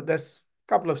 there's a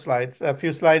couple of slides, a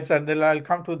few slides, and then I'll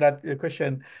come to that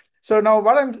question. So now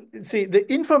the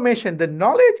information, the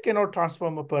knowledge cannot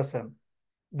transform a person.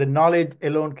 The knowledge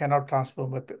alone cannot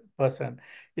transform a person.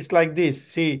 It's like this.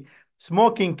 See,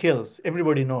 smoking kills.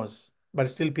 Everybody knows, but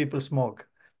still people smoke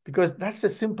because that's a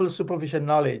simple, superficial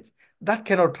knowledge that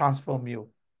cannot transform you,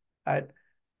 right?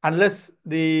 Unless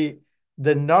the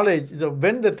knowledge,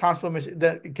 when the transformation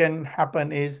that can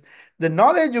happen is the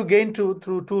knowledge you gain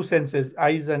through two senses,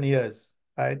 eyes and ears,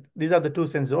 right? These are the two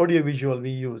senses, audio visual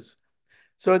we use.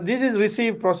 So this is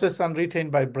received, processed, and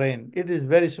retained by brain. It is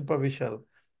very superficial.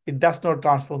 It does not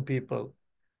transform people.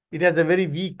 It has a very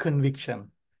weak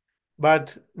conviction.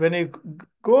 But when you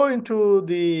go into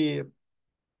this,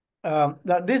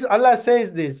 Allah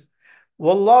says this,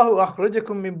 "Wallahu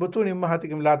akhrajakum min butuni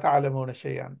ummahatikum la ta'lamuna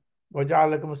shay'an, wa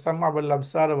ja'ala lakum as-sam'a wal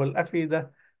absara wal afida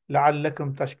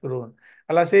la'allakum tashkurun."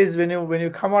 Allah says when you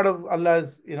come out of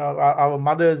Allah's, our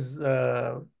mother's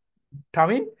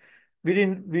tummy, we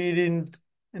didn't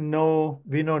know,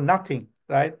 we know nothing,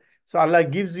 right? So Allah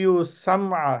gives you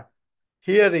sam'a,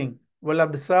 hearing, wal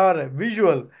absar,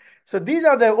 visual. So these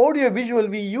are the audio visual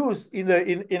we use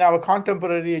in our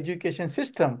contemporary education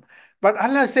system. But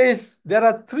Allah says there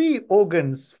are three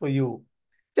organs for you.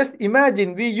 Just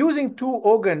imagine we're using two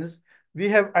organs. We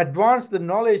have advanced the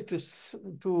knowledge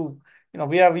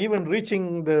we are even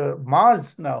reaching the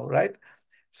Mars now, right?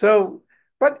 So,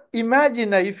 but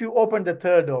imagine if you open the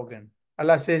third organ.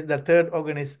 Allah says the third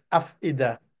organ is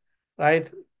afida, right?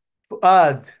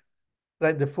 Fuad,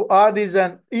 right? The fuad is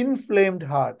an inflamed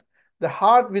heart, the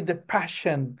heart with the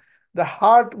passion, the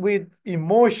heart with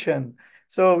emotion.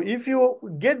 So if you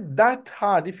get that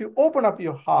heart, if you open up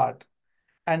your heart,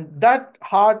 and that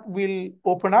heart will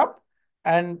open up,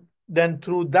 and then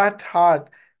through that heart,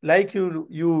 like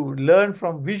you learn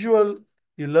from visual,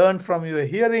 you learn from your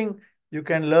hearing, you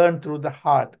can learn through the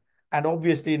heart. And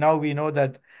obviously now we know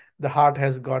that the heart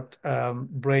has got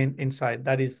brain inside.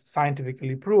 That is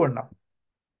scientifically proven now,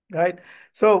 right?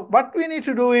 So what we need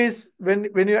to do is when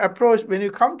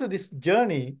you come to this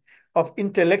journey, of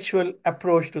intellectual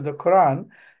approach to the Quran.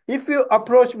 If you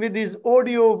approach with this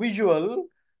audio visual,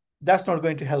 that's not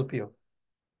going to help you,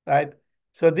 right?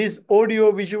 So this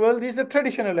audio visual, this is a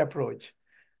traditional approach.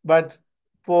 But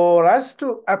for us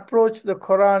to approach the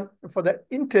Quran for the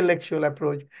intellectual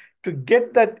approach, to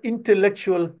get that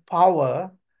intellectual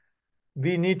power,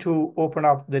 we need to open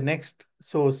up the next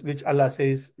source, which Allah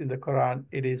says in the Quran,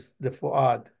 it is the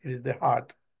fu'ad, it is the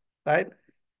heart, right?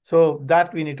 So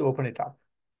that we need to open it up,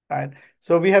 right?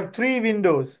 So we have three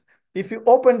windows. If you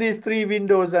open these three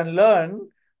windows and learn,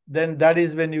 then that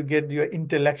is when you get your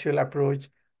intellectual approach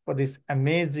for this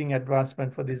amazing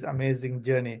advancement, for this amazing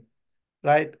journey,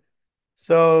 right?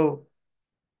 So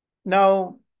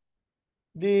now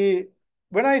the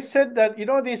when I said that,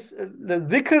 this the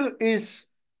dhikr is,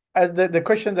 as the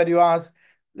question that you asked,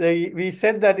 we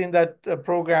said that in that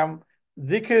program,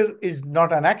 dhikr is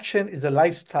not an action, is a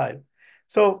lifestyle.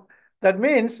 So that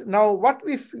means now what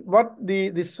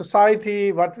the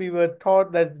society, what we were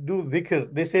taught that do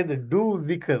dhikr, they say that do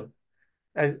dhikr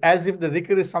as if the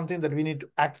dhikr is something that we need to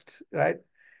act, right?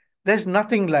 There's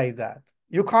nothing like that.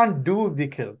 You can't do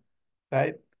dhikr,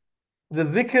 right? The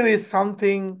dhikr is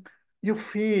something you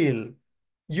feel,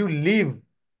 you live,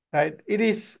 right? It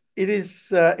is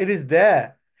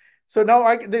there. So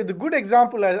now the good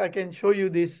example I can show you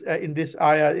this in this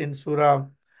ayah in Surah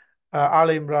Al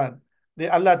Imran.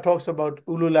 Allah talks about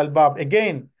ulul albab.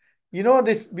 Again,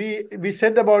 this we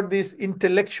said about this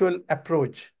intellectual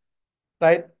approach,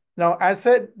 right? Now, I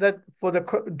said that for the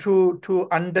to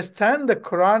understand the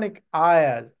Quranic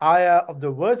ayah of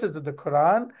the verses of the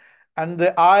Quran, and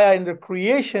the ayah in the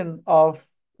creation of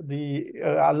the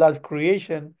Allah's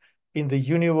creation in the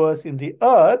universe, in the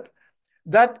earth,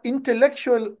 that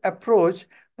intellectual approach,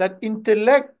 that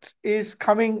intellect is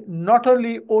coming not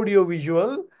only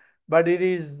audio-visual, but it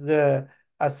is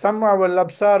as-sam'a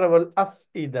wal-absar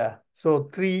wal-af'ida. So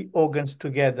three organs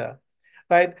together,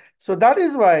 right? So that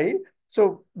is why,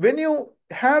 so when you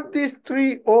have these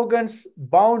three organs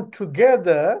bound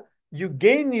together, you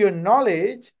gain your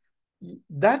knowledge.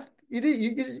 That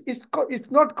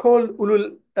it's not called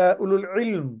ulul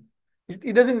ilm.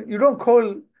 It doesn't, you don't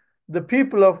call the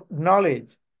people of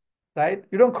knowledge, right?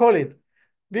 You don't call it,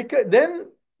 because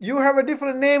then you have a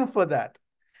different name for that.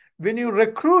 When you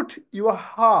recruit your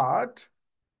heart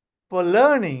for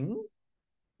learning,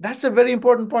 that's a very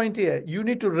important point here. You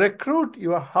need to recruit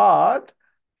your heart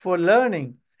for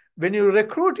learning. When you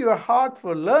recruit your heart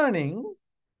for learning,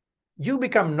 you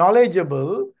become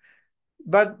knowledgeable,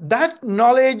 but that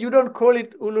knowledge, you don't call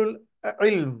it ulul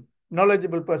ilm,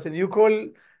 knowledgeable person. You call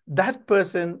that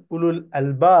person ulul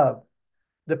albab,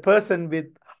 the person with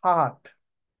heart.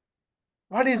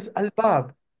 What is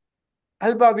albab?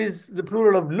 Albab is the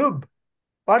plural of lub.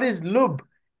 What is lub?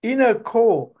 Inner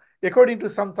core. According to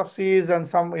some tafsirs and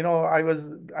some,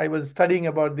 I was studying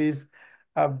about this,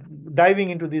 uh, diving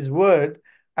into this word,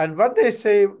 and what they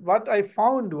say, what I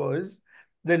found was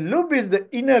the lub is the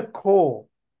inner core,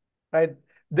 right?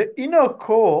 The inner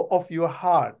core of your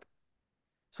heart.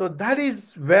 So that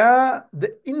is where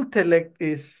the intellect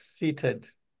is seated.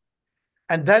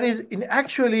 And that is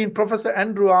actually in Professor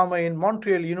Andrew Armour in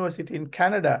Montreal University in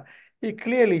Canada. He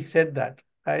clearly said that,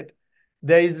 right?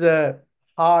 There is a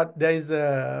heart, there is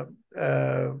a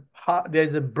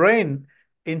brain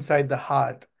inside the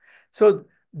heart. So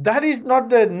that is not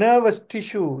the nervous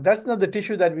tissue. That's not the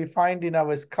tissue that we find in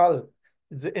our skull.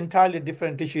 It's an entirely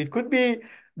different tissue. It could be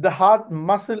the heart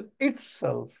muscle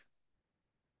itself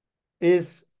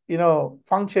is,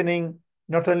 functioning,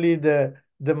 not only the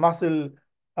muscle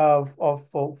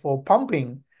for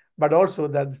pumping, but also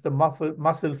that's the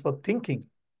muscle for thinking.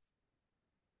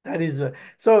 That is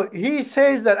so he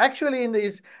says that actually in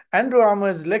his Andrew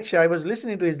Armour's lecture, I was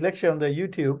listening to his lecture on the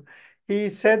YouTube. He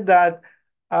said that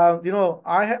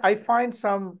I find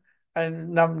some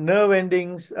nerve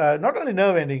endings, not only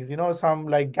nerve endings, some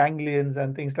like ganglions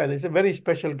and things like this. It's a very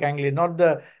special ganglion, not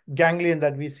the ganglion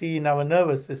that we see in our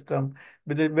nervous system,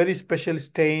 with a very special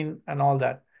stain and all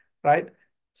that, right?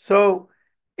 So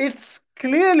it's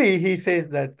clearly, he says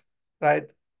that, right?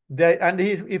 And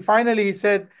he finally he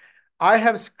said, I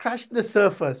have scratched the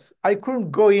surface. I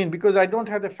couldn't go in because I don't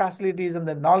have the facilities and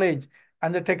the knowledge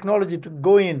and the technology to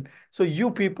go in. So you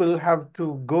people have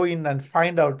to go in and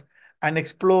find out and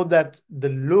explore the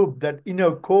loop, that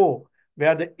inner core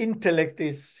where the intellect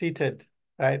is seated,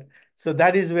 right? So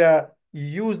that is where you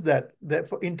use that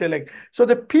for intellect. So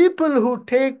the people who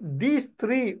take these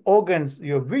three organs,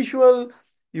 your visual,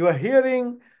 your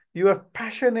hearing, your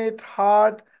passionate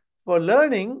heart for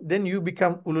learning, then you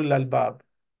become ulul albab,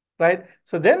 right?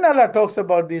 So then Allah talks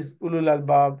about these ulul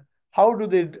albab, How do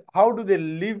they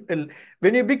live?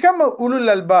 When you become a ulul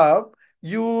albab,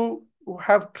 you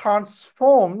have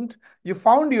transformed, you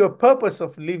found your purpose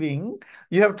of living,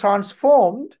 you have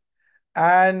transformed,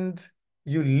 and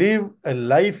you live a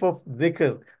life of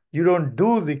dhikr. You don't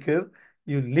do dhikr,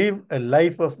 you live a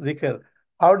life of dhikr.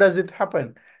 How does it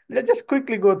happen? Let's just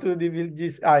quickly go through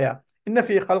this ayah. Inna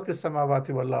fi khalqis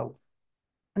samawati wal ard,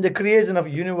 the creation of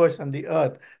universe and the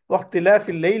earth, واختلاف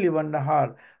الليل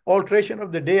والنهار, alteration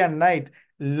of the day and night,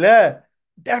 la,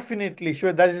 definitely,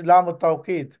 sure, that is lam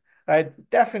tawqid, right?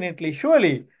 Definitely,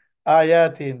 surely,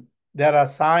 ayatin, there are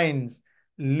signs,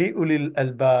 li ulil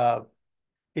albab.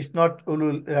 It's not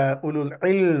ulul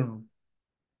ilm,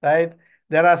 right?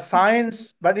 There are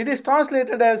signs, but it is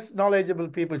translated as knowledgeable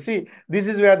people. See, this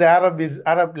is where the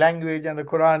Arab language and the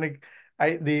Quranic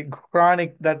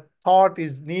that thought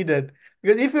is needed.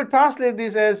 Because if you translate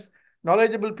this as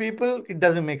knowledgeable people, it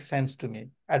doesn't make sense to me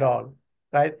at all,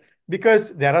 right?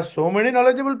 Because there are so many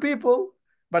knowledgeable people,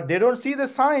 but they don't see the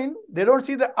sign, they don't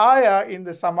see the ayah in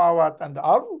the samawat and the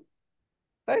ard,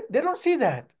 right? They don't see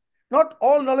that. Not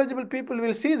all knowledgeable people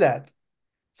will see that.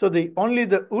 So only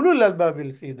the ulul albab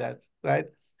will see that, right?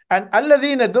 And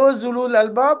alladhina, those ulul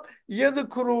albab,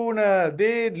 yadhkuruna,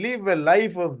 they live a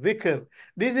life of dhikr.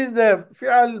 This is the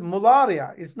fi'al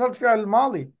mudariya. It's not fi'al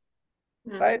madi,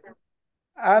 Mm. right?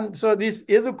 And so this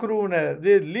yadhkuruna,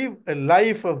 they live a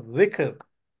life of dhikr,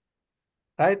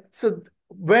 right? So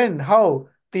when, how?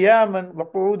 Qiyaman wa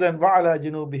qu'udan wa ala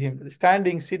junubihim,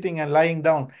 standing, sitting, and lying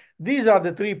down. These are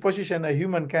the three positions a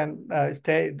human can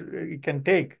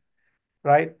take,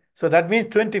 right? So that means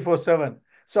 24/7.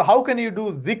 So how can you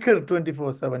do dhikr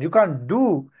 24/7? You can't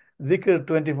do dhikr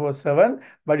 24/7,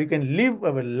 but you can live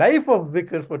a life of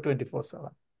dhikr for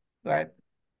 24/7, right?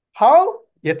 How?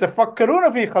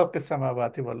 يتفكرون في خلق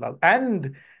السماوات والأرض.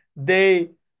 And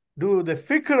they do the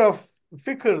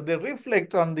fikr, they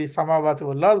reflect on the samawati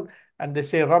wal ard, and they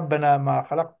say, ربنا ما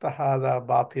خلقت هذا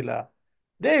باطلا.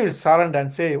 They will surrender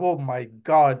and say, oh my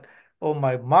God, oh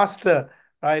my master,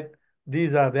 right?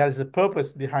 There's a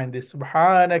purpose behind this.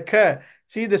 Subhanaka.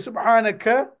 See the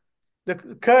Subhanaka, the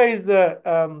ka is the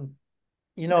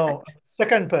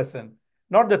second person,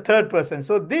 not the third person.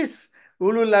 So this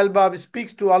ulul albab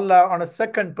speaks to Allah on a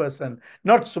second person,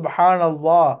 not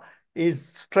Subhanallah. Is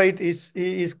straight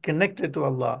is connected to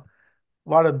Allah.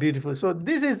 What a beautiful. So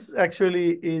this is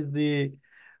actually is the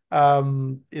the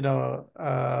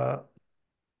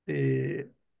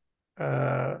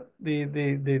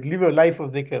the live a life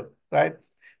of dhikr, right?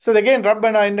 So again,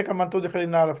 ربنا إنك من تدخل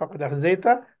النار فقد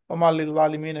أخزيته وما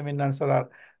للظالمين من أنصار.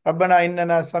 ربنا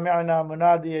إننا سمعنا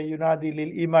مناديا ينادي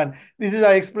للإيمان. This is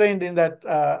I explained in that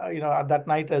at that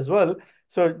night as well.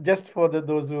 So just for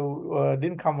those who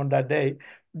didn't come on that day,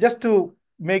 just to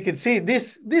make it see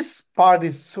this part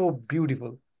is so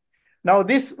beautiful. Now,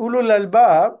 this ulul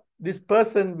albab, this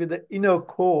person with the inner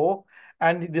core,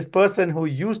 and this person who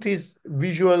used his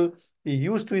visual, he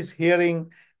used his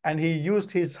hearing, and he used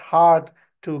his heart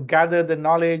to gather the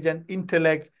knowledge and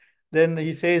intellect. Then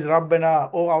he says, Rabbana,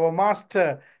 oh our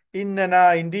master,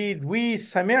 innana, indeed, we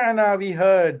sami'na, we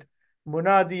heard,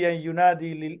 munadi and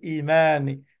yunadi lil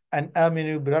iman, and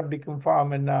aminu birabbikum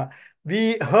fa'amanna.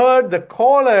 We heard the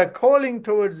caller calling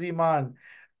towards iman.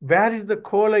 Where is the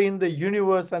caller in the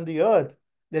universe and the earth?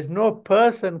 There's no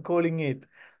person calling it.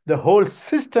 The whole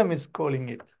system is calling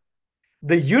it.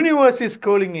 The universe is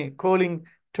calling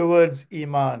towards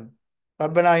Iman.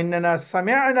 Rabbana innana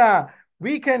sami'na.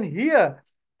 We can hear.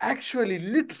 Actually,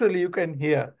 literally, you can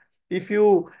hear. If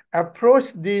you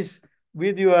approach this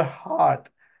with your heart,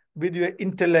 with your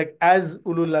intellect as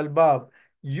ulul albab,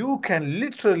 you can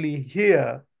literally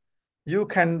hear. You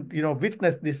can,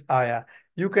 witness this ayah.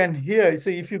 You can hear. So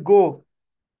if you go,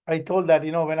 I told that,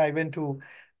 when I went to,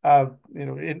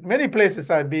 in many places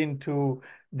I've been to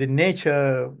the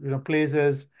nature,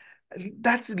 places,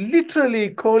 that's literally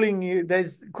calling you,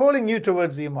 there's calling you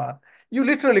towards Iman. You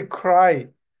literally cry,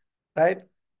 right?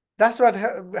 That's what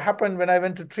happened when I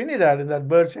went to Trinidad in that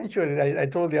bird sanctuary. I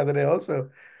told the other day also.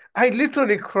 I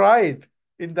literally cried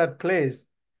in that place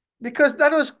because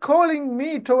that was calling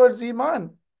me towards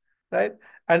Iman, right?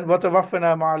 And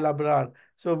وَتَوَفَّنَا مَعَ الْأَبْرَارِ.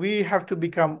 So we have to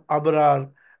become abrar,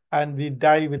 and we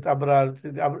die with abrar.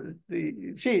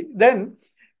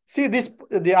 See this,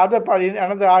 the other part in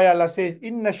another ayah, Allah says,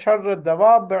 "Inna sharra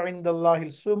dawab indallahi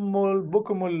summul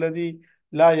bukumul ladhi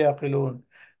la yaqilun."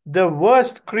 The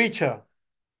worst creature,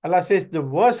 Allah says, the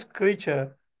worst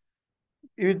creature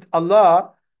with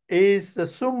Allah is the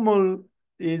summul,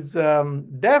 is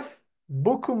deaf,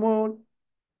 bukumul,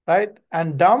 right,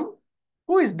 and dumb.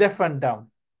 Who is deaf and dumb?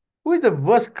 Who is the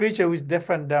worst creature who is deaf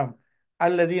and dumb?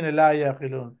 Alladina la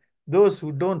yaqilun. those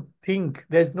who don't think,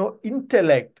 there's no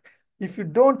intellect. If you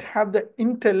don't have the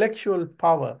intellectual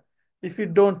power, if you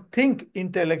don't think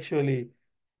intellectually,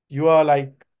 you are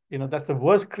like, that's the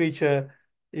worst creature.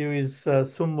 You is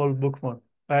Summul Bukmun,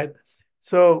 right?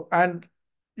 So, and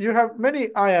you have many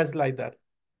ayahs like that.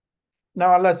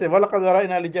 Now Allah says, وَلَقَدْ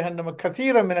ذَرَأْنَا لِجَهَنَّمَ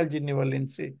كَثِيرًا مِنَ الْجِنِّ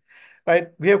وَالْإِنسِ. Right?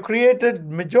 We have created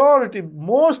majority,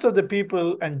 most of the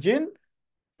people and jinn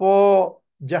for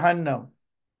Jahannam.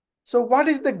 So what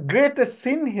is the greatest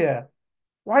sin here?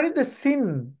 What is the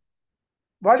sin?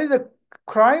 What is the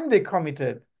crime they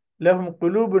committed? لَهُمْ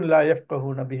قُلُوبٌ لَا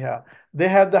يَفْقَهُونَ بِهَا. They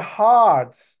have the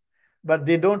hearts, but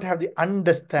they don't have the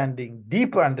understanding,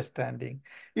 deeper understanding.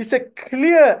 It's a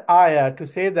clear ayah to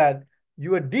say that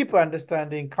your deeper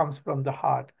understanding comes from the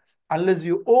heart. Unless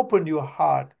you open your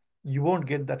heart, you won't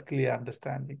get that clear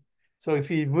understanding. So if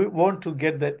you want to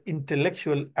get that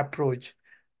intellectual approach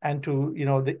and to,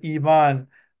 the iman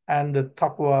and the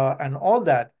taqwa and all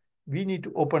that, we need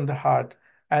to open the heart.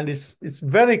 And it's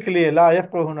very clear. La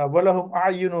yafqahuna walahum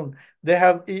a'yunun. They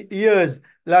have ears.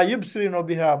 La yubsiruna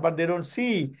biha, but they don't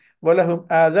see. Walahum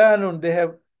adhanun.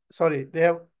 They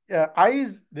have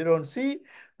eyes. They don't see.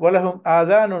 Walahum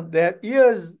adhanun. They have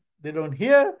ears. They don't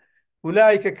hear.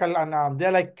 Ulaika kal anam.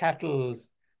 They're like cattle.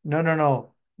 No, no,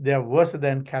 no. They are worse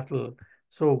than cattle.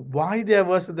 So why they are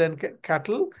worse than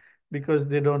cattle? Because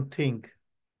they don't think,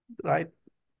 right?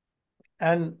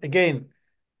 And again,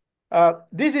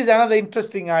 this is another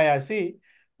interesting ayah. See,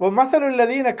 وَمَثَلُ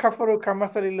الَّذِينَ كَفَرُوا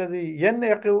كَمَثَلِ الَّذِي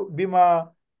يَنْعِقُ بِمَا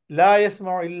لَا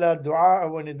يَسْمَعُ إِلَّا دُعَاءً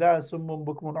وَنِدَاءً صُمٌّ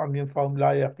بُكْمٌ عُمْيٌ فَهُمْ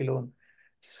لَا يَعْقِلُونَ.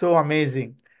 So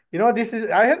amazing. I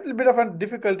had a little bit of a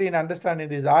difficulty in understanding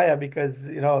this ayah because,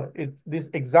 this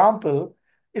example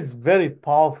is very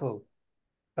powerful,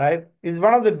 right? It's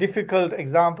one of the difficult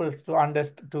examples to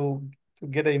understand, to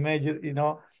get an image,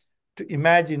 to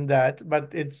imagine that,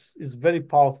 but it's very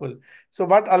powerful. So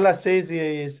what Allah says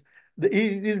here is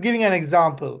he's giving an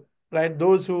example, right?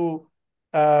 Those who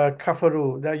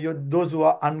kafaru, those who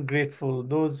are ungrateful,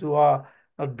 those who are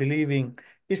not believing.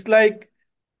 It's like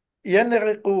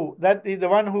yanriqu, that is the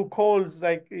one who calls,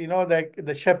 like, like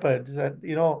the shepherds, that,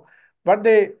 but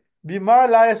they bima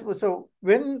layas. So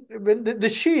when the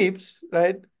sheeps,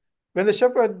 right, when the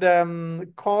shepherd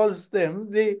calls them,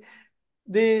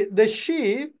 the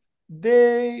sheep,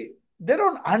 they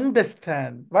don't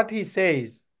understand what he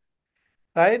says,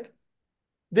 right?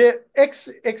 They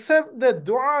except the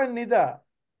dua and nida,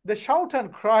 the shout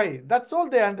and cry, that's all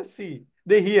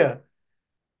they hear.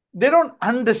 They don't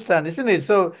understand, isn't it?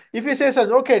 So if he says,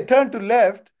 okay, turn to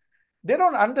left, they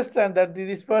don't understand that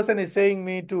this person is saying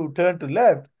me to turn to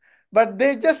left, but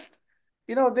they just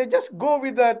go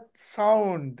with that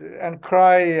sound and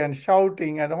cry and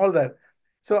shouting and all that.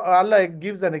 So Allah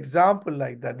gives an example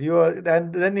like that.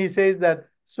 And then he says that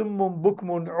summum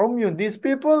bukmun umyun, these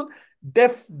people,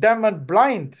 deaf, dumb, and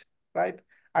blind, right?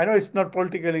 I know it's not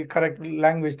politically correct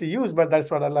language to use, but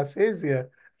that's what Allah says here,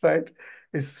 right?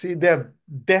 See, they're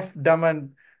deaf, dumb,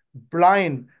 and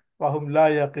blind. Wahum la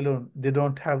yaqilun. They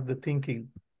don't have the thinking.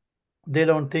 They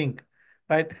don't think,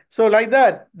 right? So like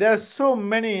that, there are so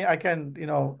many I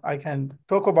can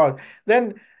talk about.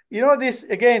 Then, this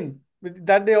again,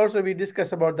 that day also we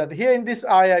discussed about that. Here in this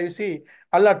ayah, you see,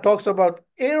 Allah talks about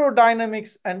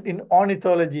aerodynamics and in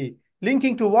ornithology,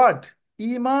 linking to what?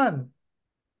 Iman,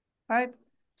 right?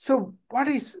 So what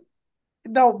is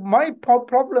now, my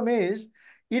problem is,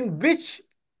 in which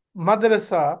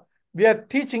madrasa we are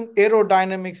teaching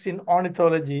aerodynamics in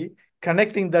ornithology,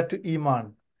 connecting that to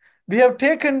Iman. We have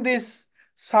taken this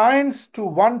science to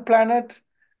one planet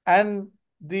and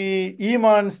the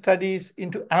Iman studies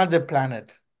into another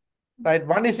planet, right?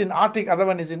 One is in Arctic, other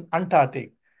one is in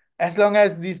Antarctic. As long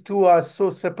as these two are so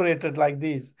separated like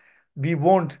this, we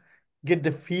won't get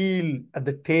the feel and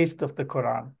the taste of the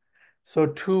Quran.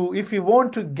 So if you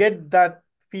want to get that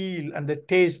feel and the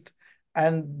taste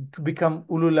and to become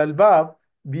ulul albab,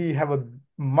 we have a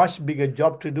much bigger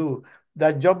job to do.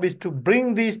 That job is to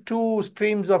bring these two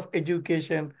streams of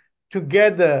education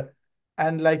together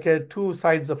and like two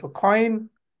sides of a coin,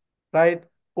 right?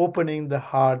 Opening the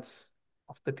hearts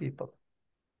of the people.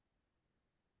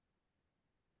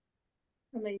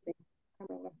 Amazing.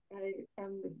 SubhanAllah. I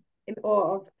am in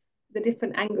awe of the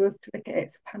different angles to look at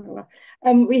it. SubhanAllah.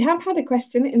 We have had a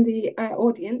question in the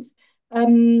audience.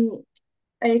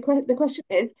 The question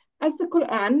is, as the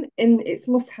Quran in its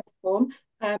Mus'haf form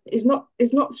is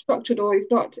not structured or is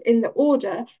not in the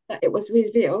order that it was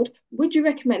revealed, would you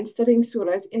recommend studying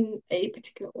surahs in a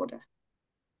particular order?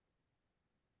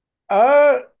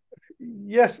 Uh,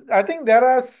 yes, I think there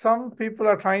are some people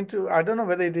are trying to, I don't know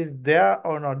whether it is there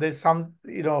or not. There's some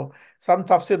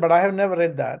tafsir, but I have never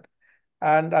read that.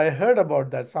 And I heard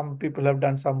about that. Some people have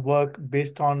done some work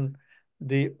based on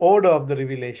the order of the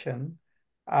revelation.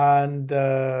 And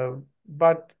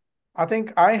but I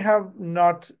think I have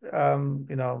not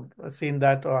seen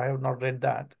that, or I have not read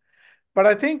that. But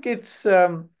I think it's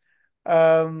um,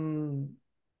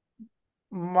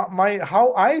 my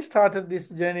how I started this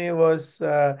journey was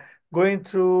going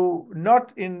through,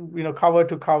 not in cover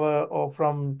to cover or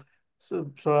from Surah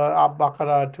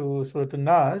Al-Baqarah to Surah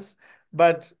An-Nas,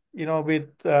 but with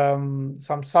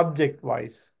some subject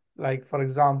wise. Like for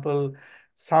example,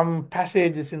 some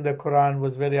passages in the Quran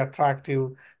was very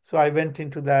attractive, so I went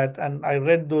into that and I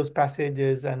read those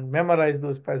passages and memorized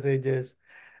those passages,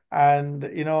 and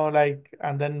like,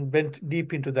 and then went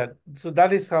deep into that. So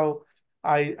that is how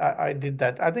I did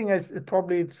that. I think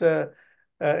probably it's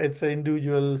an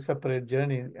individual separate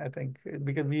journey, I think,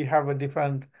 because we have a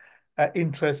different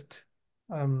interest.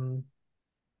 um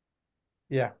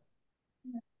yeah.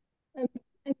 Um,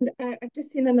 and I've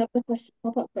just seen another question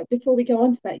pop up, but before we go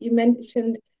on to that, you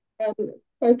mentioned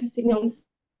focusing on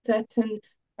certain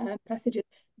passages,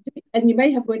 and you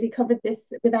may have already covered this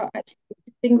without actually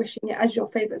distinguishing it as your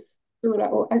favorite surah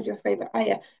or as your favorite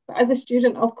ayah. But as a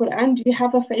student of Quran, do you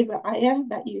have a favorite ayah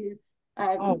that you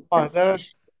Oh wow, that's there are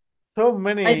so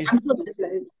many. I'm sure there's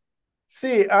loads.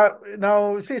 See,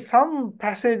 now see, some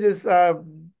passages are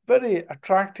very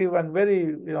attractive and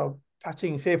very,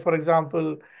 touching. Say, for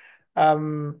example,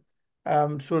 um,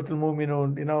 Surah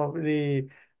Al-Mu'minun,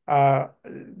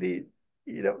 the,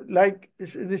 like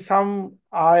the some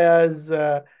ayahs,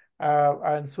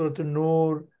 and Surah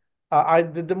An-Nur.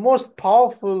 The most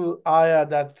powerful ayah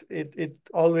that it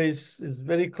always is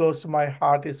very close to my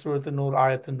heart is Surah An-Nur,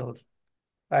 Ayat An-Nur,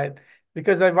 right?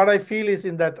 Because what I feel is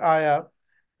in that ayah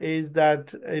is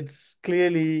that it's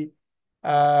clearly,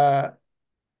 uh,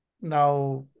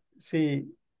 now see,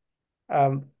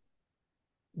 um,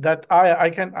 that I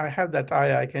have that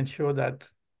ayah, I can show that.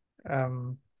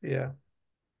 Yeah,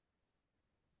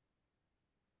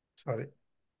 sorry.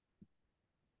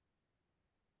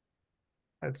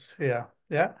 That's, yeah,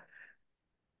 yeah.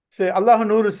 Say, Allahu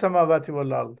nuru samawati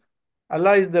wal ard.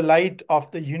 Allah is the light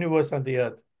of the universe and the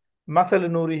earth. Mathal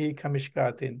nurihi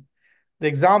kamishkatin. The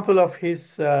example of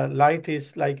his light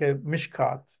is like a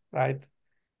mishkat, right?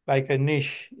 Like a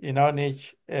niche,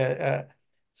 niche.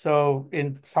 So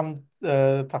in some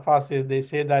tafasir, they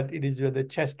say that it is where the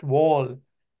chest wall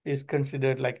is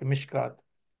considered like a mishkat.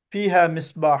 Fiha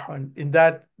misbahun. In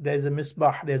that, there's a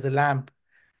misbah, there's a lamp.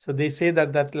 So they say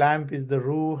that that lamp is the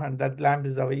ruh, and that lamp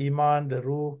is our iman, the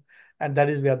ruh, and that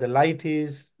is where the light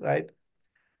is, right?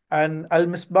 And al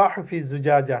misbah fi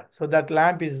zujaja. So that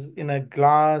lamp is in a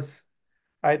glass,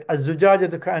 right?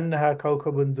 Az-zujajatu ka'annaha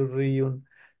kawkabun durriyun.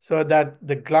 So that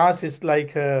the glass is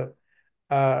like a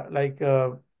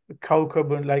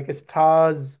kawkabun, like a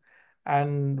stars,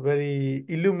 and very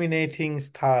illuminating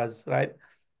stars, right?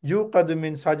 Yuqadu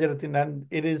min sajaratin, and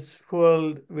it is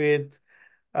filled with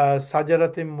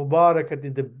sajaratin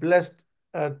mubarakati, the blessed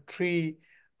tree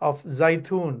of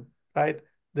zaitun, right?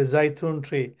 The zaitun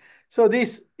tree. So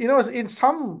this, in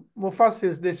some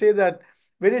mufassirs, they say that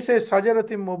when it says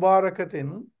sajaratin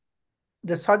mubarakatin,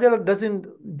 the sajara doesn't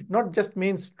not just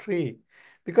means tree,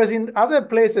 because in other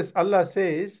places Allah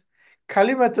says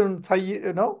kalimatun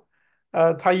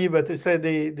tayyibat. Say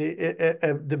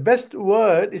the best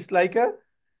word is like a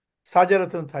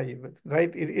sajaratun tayyibat,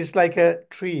 right? It's like a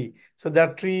tree. So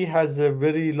that tree has a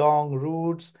very long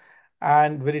roots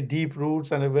and very deep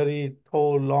roots and a very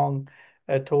tall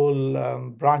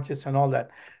branches and all that.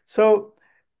 So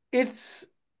it's,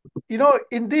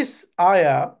 in this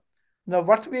ayah, now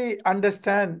what we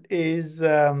understand is,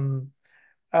 uh,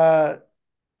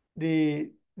 the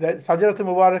that Sajaratul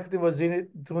Mubarakatin was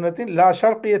Zunatin La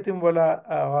Sharqiyatin wala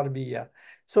Gharbiya.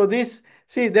 So this,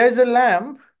 see, there's a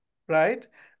lamp, right?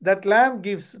 That lamp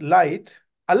gives light.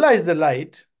 Allah is the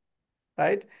light,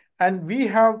 right? And we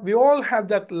all have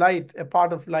that light, a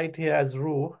part of light here as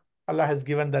Ruh. Allah has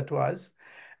given that to us.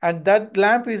 And that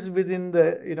lamp is within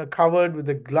the, covered with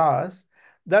the glass.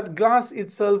 That glass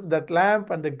itself, that lamp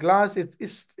and the glass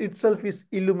itself is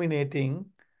illuminating,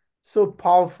 so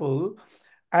powerful.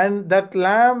 And that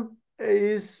lamp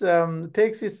is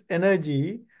takes its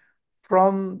energy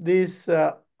from this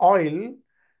oil,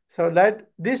 so that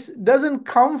this oil doesn't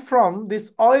come from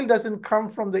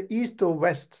the east or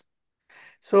west.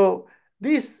 So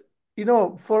this,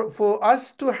 for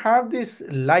us to have this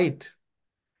light,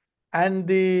 and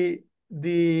the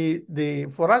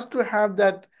for us to have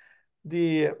that,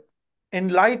 the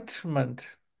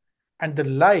enlightenment and the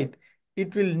light,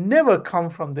 it will never come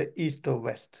from the east or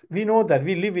west. We know that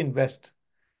we live in west.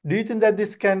 Do you think that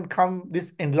this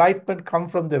enlightenment come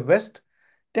from the west?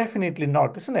 Definitely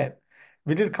not, isn't it?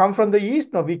 We did come from the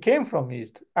East? No, we came from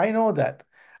East. I know that.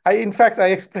 In fact, I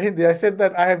explained, I said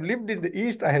that I have lived in the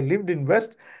East, I have lived in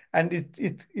West, and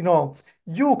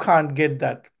you can't get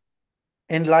that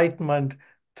enlightenment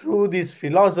through these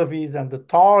philosophies and the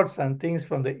thoughts and things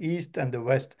from the East and the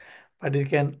West, but it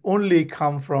can only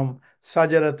come from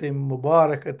Sajaratin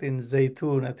Mubarakatin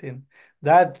Zaytunatin.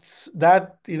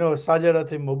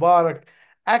 Sajaratin Mubarak,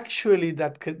 actually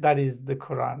that is the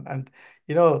Quran. And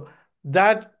you know,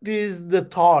 that is the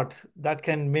thought that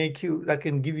can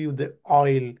give you the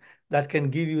oil, that can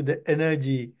give you the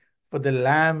energy for the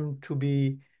lamp to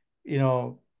be, you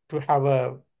know, to have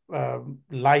a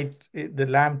the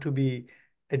lamp to be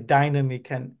a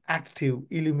dynamic and active,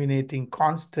 illuminating,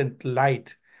 constant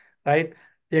light, right?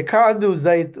 يكاد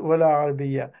زيت ولا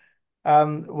عربية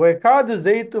ويكاد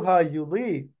زيتها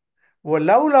يضيء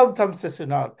ولو لم تمسس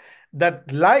نار.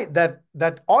 That light,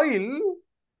 that oil,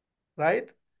 right,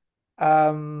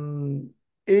 um,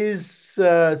 is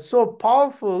so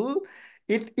powerful,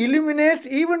 it illuminates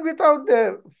even without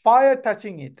the fire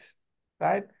touching it,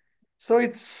 right? So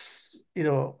it's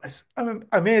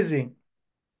amazing.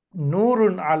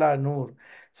 Nurun ala nur.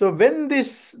 So when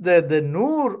the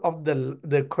nur of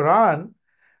the Quran,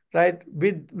 right,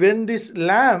 when this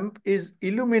lamp is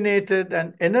illuminated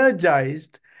and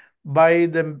energized by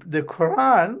the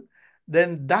Quran,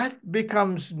 then that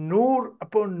becomes nur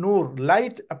upon nur,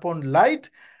 light upon light,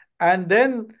 and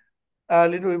then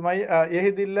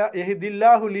يهدي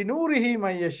الله لنوره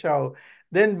من يشاء.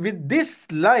 Then with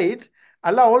this light,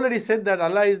 Allah already said that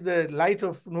Allah is the light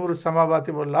of Nur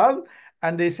Samawati wal Ard,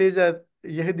 and they say that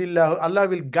يهدي Allah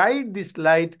will guide this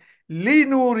light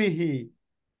لنوره,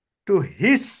 to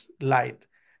his light,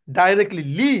 directly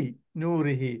li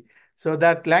nurihi. So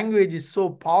that language is so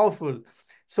powerful.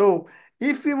 So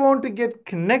if we want to get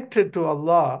connected to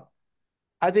Allah,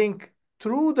 I think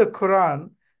through the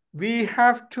Quran, we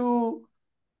have to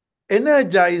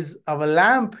energize our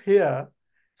lamp here.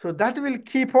 So that will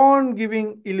keep on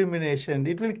giving illumination.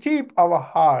 It will keep our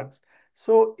hearts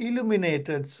so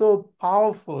illuminated, so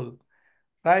powerful,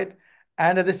 right?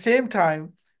 And at the same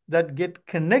time, that get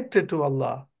connected to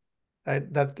Allah,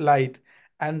 right? That light.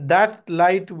 And that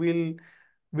light will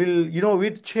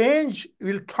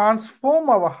transform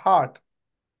our heart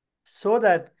so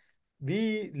that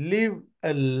we live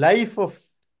a life of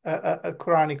a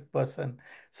Quranic person.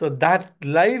 So that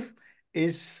life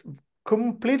is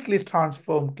completely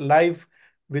transformed. Life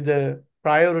with the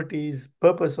priorities,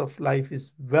 purpose of life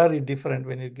is very different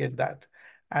when you get that.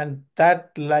 And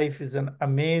that life is an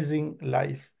amazing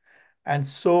life and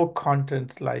so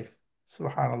content life.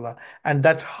 Subhanallah. And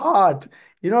that heart,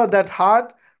 that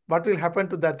heart, what will happen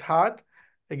to that heart?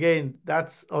 Again,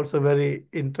 that's also very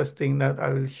interesting that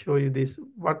I will show you this.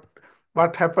 What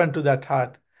happened to that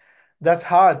heart? That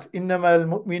heart, إنما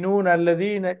المؤمنون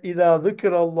الذين إذا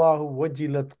ذكر الله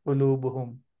وجلت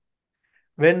قلوبهم.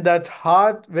 When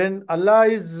Allah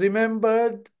is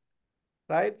remembered,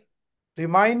 right?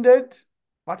 Reminded,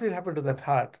 what will happen to that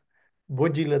heart?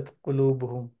 وجلت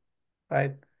قلوبهم,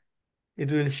 right?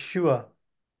 It will sure,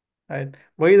 right?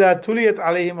 وَإِذَا تُلِيَتْ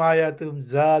عَلَيْهِمْ آيَاتُهُمْ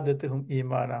زَادَتْهُمْ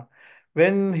إِيمَانًا.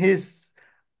 When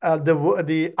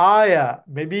the ayah,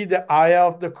 maybe the ayah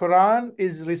of the Quran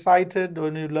is recited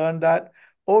when you learn that,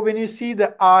 or when you see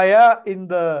the ayah in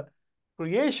the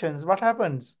creations, what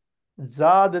happens?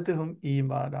 زَادَتْهُمْ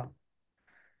إِيمَانًا,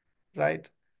 right?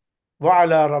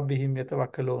 وَعَلَى رَبِّهِمْ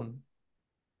يَتَوَكَّلُونَ.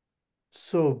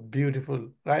 So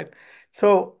beautiful, right?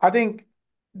 So I think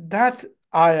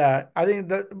I think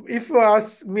that if you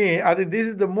ask me, I think this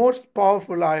is the most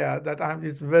powerful ayah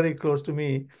it's very close to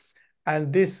me.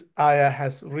 And this ayah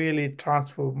has really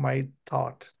transformed my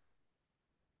thought.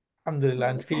 Alhamdulillah,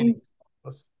 and feeling.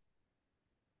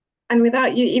 And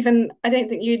without you even, I don't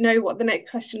think you know what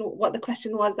the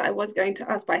question was that I was going to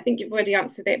ask, but I think you've already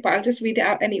answered it. But I'll just read it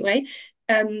out anyway.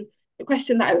 The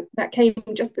question that came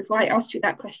just before I asked you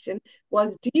that question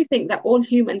was: do you think that all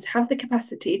humans have the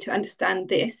capacity to understand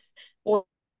this, or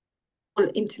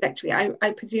intellectually?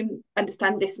 I presume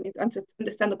understand this means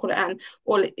understand the Quran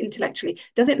all intellectually.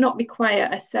 Does it not require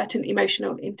a certain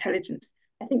emotional intelligence?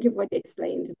 I think you've already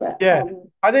explained, but Yeah,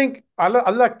 I think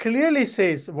Allah clearly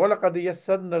says, وَلَقَدْ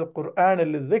يَسَّرْنَا الْقُرْآنَ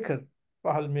لِلذِّكْرِ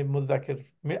فَهَلْ مِن مُدَّكِرٍ,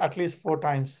 at least 4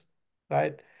 times,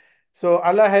 right? So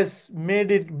Allah has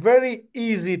made it very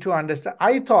easy to understand.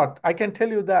 I can tell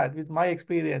you that with my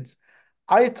experience,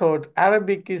 I thought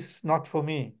Arabic is not for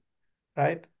me,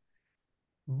 right?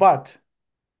 But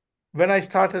when I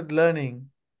started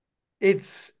learning,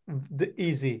 it's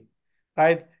easy,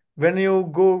 right? When you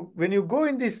go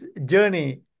in this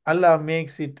journey, Allah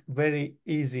makes it very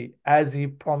easy as He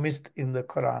promised in the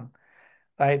Quran,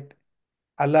 right?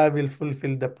 Allah will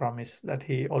fulfill the promise that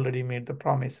He already made the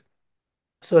promise.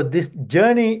 So this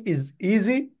journey is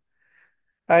easy,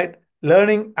 right?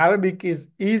 Learning Arabic is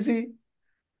easy,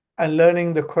 and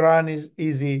learning the Quran is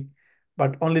easy.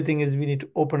 But only thing is we need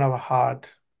to open our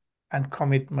heart and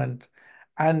commitment.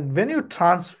 And when you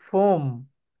transform,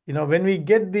 when we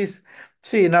get this,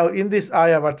 see now in this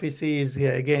ayah, what we see is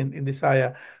here again in this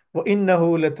ayah, وَإِنَّهُ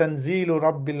لَتَنْزِيلُ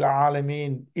رَبِّ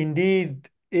الْعَالَمِينَ. Indeed,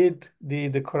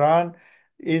 the Quran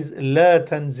is la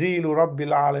tanzilu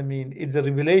Rabbil Alameen. It's a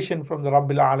revelation from the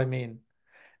Rabbil Alameen.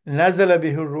 Nazala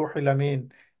bihi Ruhul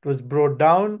Amin. It was brought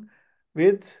down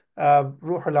with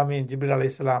Ruhul Amin, Jibril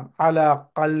alayhi salam, ala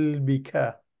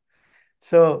qalbika.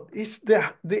 So it's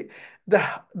the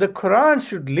Quran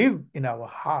should live in our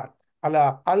heart.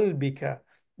 Ala qalbika.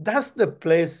 That's the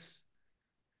place.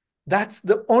 That's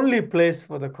the only place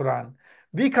for the Quran.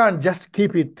 We can't just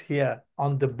keep it here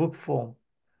on the book form.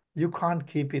 You can't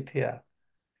keep it here,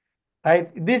 right?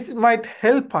 This might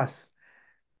help us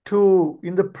to,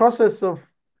 in the process of,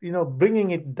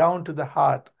 bringing it down to the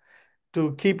heart,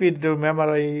 to keep it to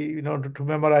memory, to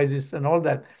memorize it and all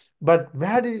that. But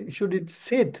where should it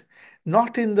sit?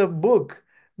 Not in the book,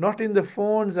 not in the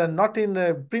phones, and not in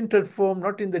the printed form,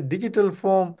 not in the digital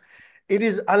form. It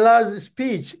is Allah's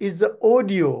speech, it's the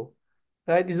audio,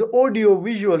 right? It's the audio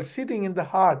visual sitting in the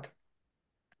heart.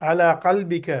 Ala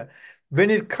qalbika. When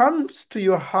it comes to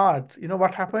your heart, you know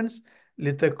what happens?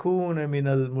 Litakuna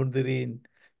minal murdirin.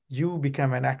 You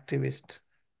become an activist,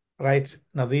 right,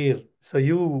 Nadir? So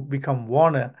you become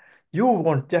warner. You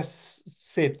won't just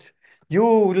sit. You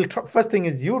will first thing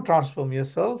is you transform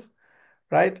yourself,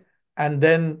 right? And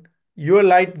then your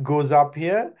light goes up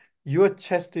here, your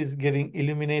chest is getting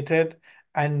illuminated,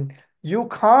 and you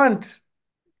can't,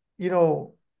 you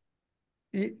know,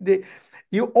 they,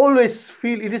 you always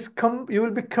feel it is you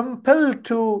will be compelled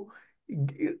to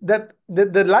that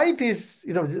the light is,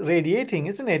 radiating,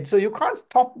 isn't it? So you can't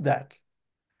stop that,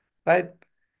 right?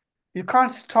 You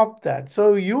can't stop that.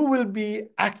 So you will be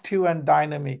active and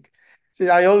dynamic. See,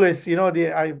 I always,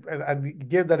 I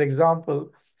gave that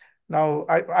example. Now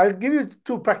I'll give you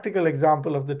two practical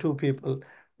example of the two people.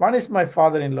 One is my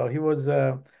father-in-law. He was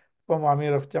former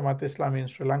Amir of Jamaat Islami in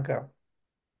Sri Lanka.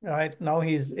 Right now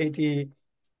he's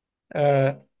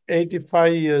uh,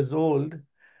 85 years old.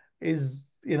 He's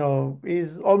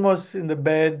almost in the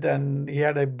bed, and he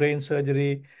had a brain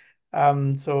surgery.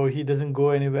 So he doesn't go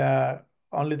anywhere.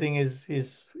 Only thing is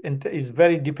he's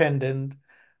very dependent,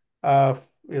 uh,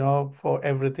 for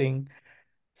everything.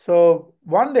 So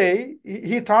one day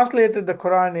he translated the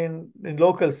Quran in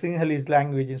local Sinhalese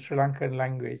language, in Sri Lankan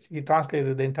language. He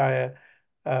translated the entire,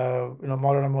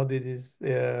 Maulana Modi's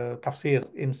tafsir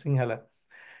in Sinhala.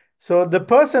 So the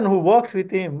person who worked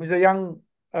with him is a young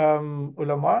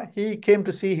ulama. He came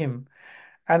to see him,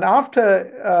 and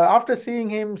after seeing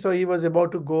him, so he was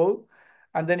about to go,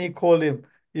 and then he called him.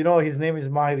 His name is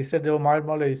Mahir. He said, "Oh, Mahir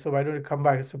Maulay, so why don't you come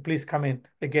back? So please come in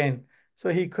again." So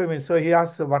he came in. So he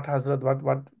asked, "What, Hazrat?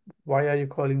 What? Why are you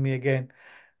calling me again?"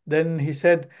 Then he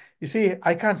said, "You see,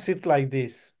 I can't sit like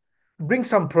this. Bring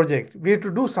some project. We have to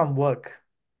do some work,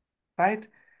 right?"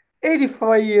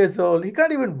 85 years old. He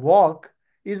can't even walk.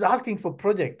 He's asking for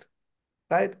project,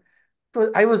 right? So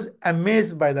I was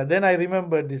amazed by that. Then I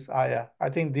remembered this ayah. I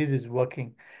think this is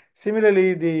working.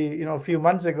 Similarly, a few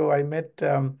months ago, I met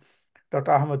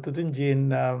Dr. Ahmed Tutunji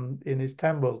in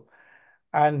Istanbul,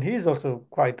 and he's also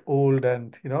quite old,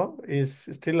 and is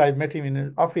still. I met him in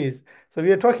his office, so we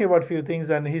were talking about a few things,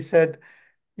 and he said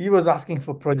he was asking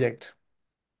for project.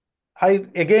 I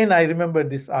remembered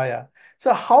this ayah.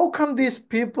 So how come these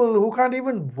people who can't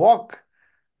even walk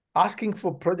asking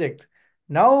for project?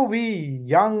 Now we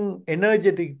young,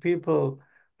 energetic people,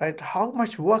 right? How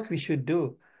much work we should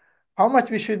do, how much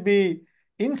we should be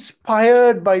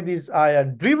inspired by this ayah,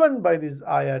 driven by this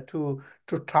ayah to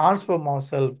transform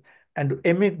ourselves and to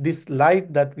emit this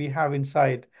light that we have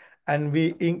inside. And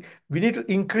we need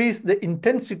to increase the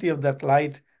intensity of that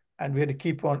light, and we have to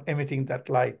keep on emitting that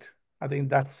light. I think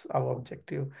that's our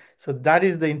objective. So that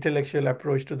is the intellectual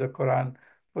approach to the Quran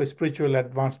for spiritual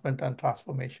advancement and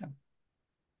transformation.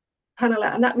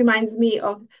 SubhanAllah. And that reminds me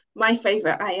of my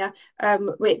favorite ayah,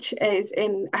 which is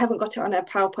I haven't got it on a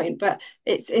PowerPoint, but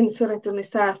it's in Surah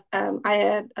An-Nisa,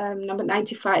 ayah number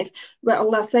 95, where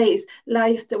Allah says, لا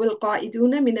يستوي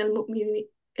القاعدون من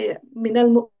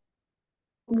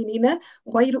المؤمنين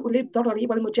غير أولي الضرر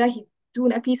والمجاهدون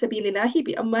في سبيل الله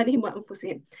بأموالهم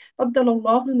وأنفسهم فضل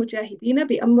الله المجاهدين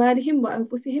بأموالهم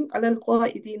وأنفسهم على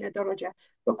القائدين درجة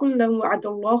وكلا وعد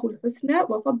الله الحسنى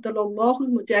وفضل الله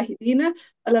المجاهدين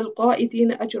على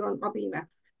القائدين أجرا عظيما.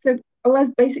 So Allah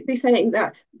is basically saying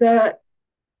that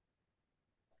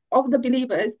of the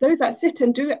believers, those that sit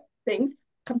and do things,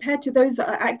 compared to those that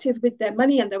are active with their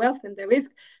money and their wealth and their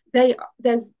risk, they're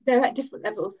at different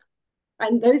levels.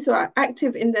 And those who are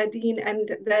active in their deen and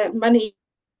their money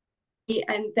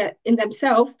and their, in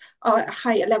themselves are at a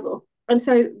higher level. And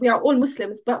so we are all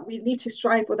Muslims, but we need to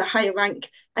strive for the higher rank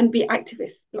and be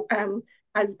activists,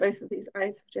 as both of these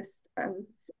eyes have just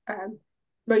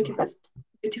motivated,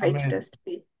 motivated Amazing. us to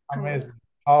be. Amazing.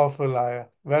 Powerful ayah.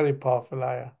 Very powerful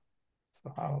ayah.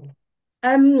 SubhanAllah.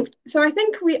 So I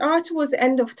think we are towards the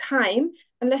end of time,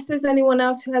 unless there's anyone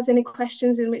else who has any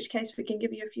questions, in which case we can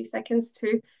give you a few seconds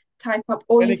to type up,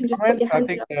 or you Any can just put comments? your I hand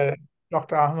think up.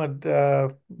 Dr. Ahmed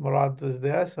Murad was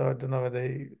there, so I don't know whether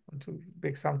he want to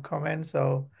make some comments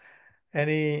or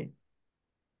any.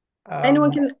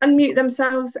 Anyone Um, can unmute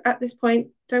themselves at this point.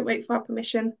 Don't wait for our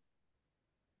permission.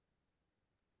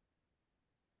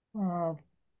 Uh,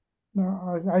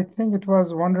 no, I think it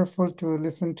was wonderful to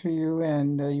listen to you,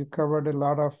 and you covered a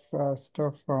lot of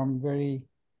stuff from very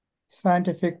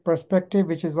scientific perspective,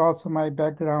 which is also my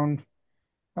background,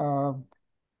 uh,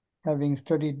 having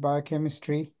studied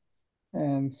biochemistry.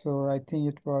 And so I think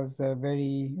it was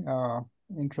very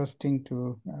interesting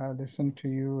to listen to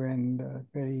you, and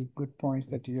very good points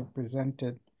that you have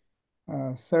presented.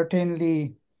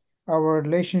 Certainly, our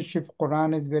relationship with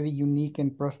Quran is very unique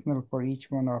and personal for each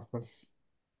one of us.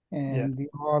 yeah, And we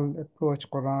all approach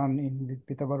Quran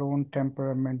with our own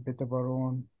temperament, with our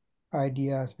own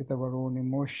ideas, with our own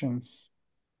emotions.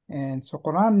 And so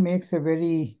Quran makes a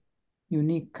very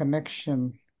unique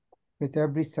connection with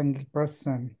every single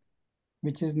person,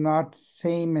 which is not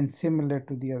same and similar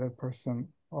to the other person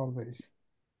always.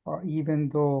 Or even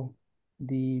though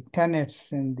the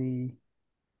tenets and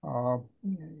uh,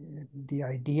 the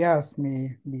ideas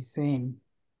may be same,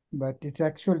 but it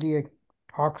actually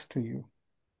talks to you.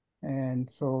 And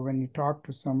so when you talk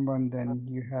to someone, then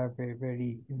you have a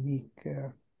very unique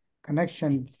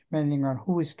connection depending on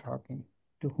who is talking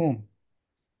to whom.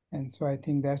 And so I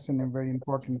think that's a very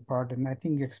important part. And I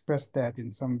think you expressed that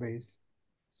in some ways.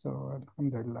 So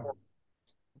Alhamdulillah.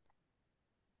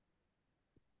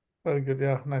 very good.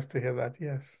 Yeah, nice to hear that.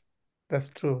 Yes, that's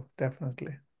true,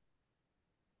 definitely.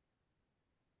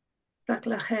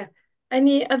 Jazakallah khair.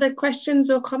 Any other questions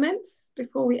or comments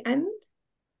before we end?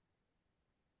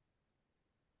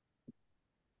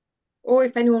 Or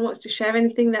if anyone wants to share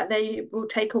anything that they will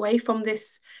take away from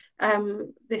this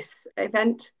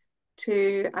event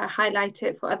to highlight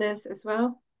it for others as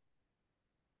well.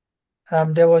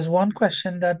 There was one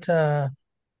question that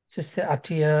Sister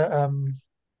Atia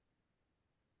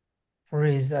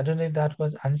raised. I don't know if that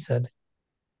was answered.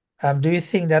 Do you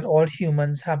think that all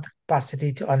humans have the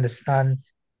capacity to understand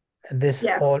this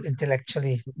Yeah, all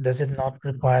intellectually? Does it not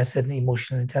require certain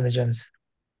emotional intelligence?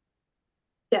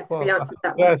 yes, we Well, answered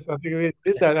that one. yes, I think we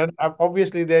did that. And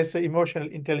obviously, there's emotional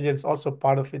intelligence also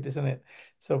part of it, isn't it?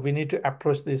 So we need to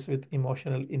approach this with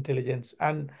emotional intelligence.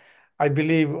 And I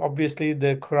believe, obviously,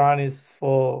 the Quran is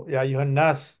for Ya Yuhan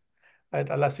Nas, right?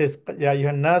 Allah says, Ya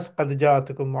Yuhan Nas, qad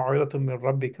ja'atukum maw'idatun min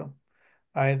rabbikum.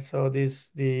 Right? So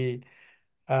this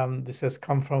has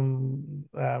come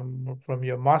from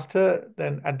your master,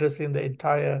 then addressing the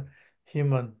entire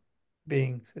human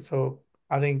beings. So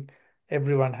I think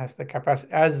everyone has the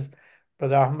capacity, as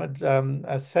Brother Ahmed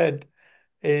has said,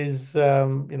 is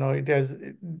it has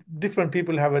different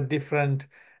people have a different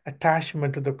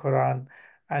attachment to the Quran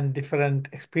and different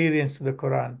experience to the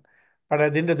Quran. But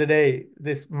at the end of the day,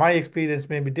 this my experience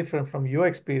may be different from your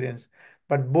experience,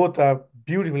 but both are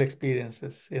beautiful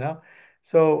experiences.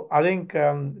 So I think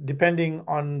depending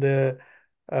on the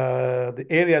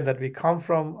area that we come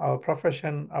from, our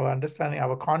profession, our understanding,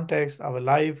 our context, our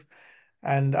life,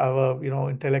 and our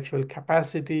intellectual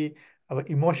capacity, our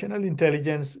emotional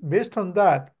intelligence, based on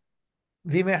that,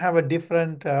 we may have a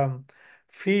different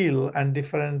feel and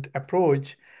different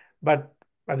approach, but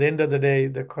at the end of the day,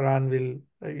 the Quran will,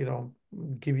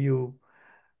 give you.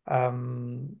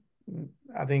 Um,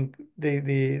 I think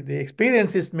the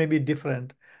experiences may be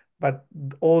different, but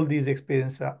all these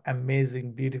experiences are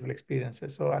amazing, beautiful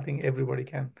experiences. So I think everybody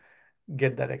can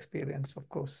get that experience, of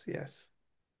course. Yes.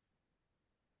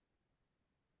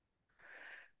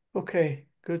 Okay,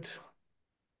 good.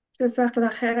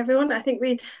 Jazakallah khair, everyone.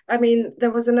 I mean, there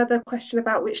was another question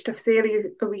about which tafsir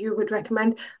you would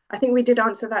recommend. I think we did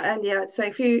answer that earlier.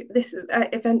 So this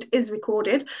event is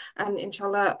recorded and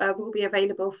inshallah will be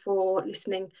available for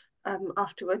listening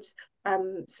afterwards.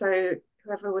 So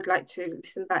whoever would like to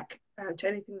listen back to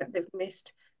anything that they've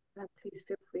missed, please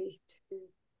feel free to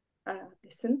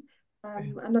listen.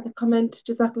 Another comment,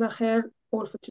 Jazakallah khair, all for